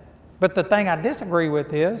that. But the thing I disagree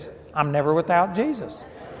with is, I'm never without Jesus.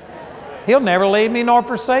 He'll never leave me nor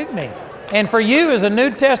forsake me. And for you as a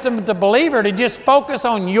New Testament believer to just focus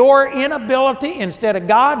on your inability instead of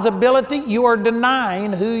God's ability, you are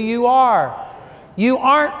denying who you are. You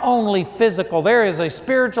aren't only physical. There is a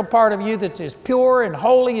spiritual part of you that's as pure and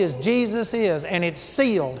holy as Jesus is, and it's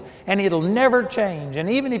sealed, and it'll never change. And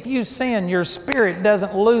even if you sin, your spirit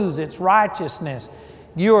doesn't lose its righteousness.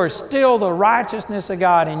 You are still the righteousness of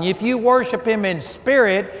God. And if you worship Him in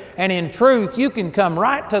spirit and in truth, you can come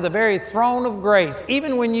right to the very throne of grace,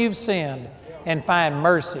 even when you've sinned, and find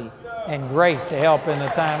mercy and grace to help in the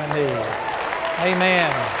time of need.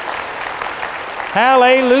 Amen.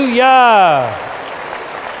 Hallelujah.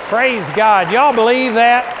 Praise God. Y'all believe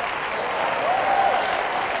that?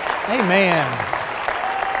 Amen.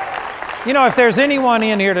 You know, if there's anyone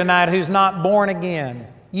in here tonight who's not born again,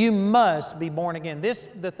 you must be born again.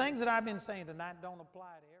 The things that I've been saying tonight don't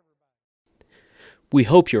apply to everybody. We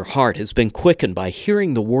hope your heart has been quickened by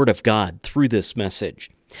hearing the Word of God through this message.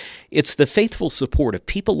 It's the faithful support of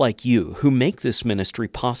people like you who make this ministry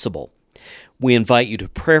possible. We invite you to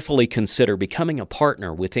prayerfully consider becoming a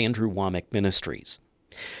partner with Andrew Wommack Ministries.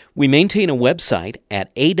 We maintain a website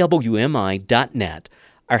at awmi.net.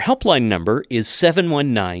 Our helpline number is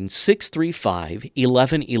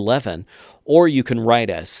 719-635-1111, or you can write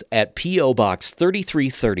us at P.O. Box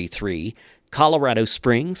 3333, Colorado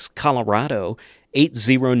Springs, Colorado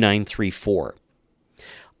 80934.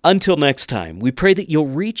 Until next time, we pray that you'll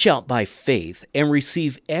reach out by faith and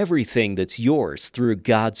receive everything that's yours through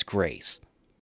God's grace.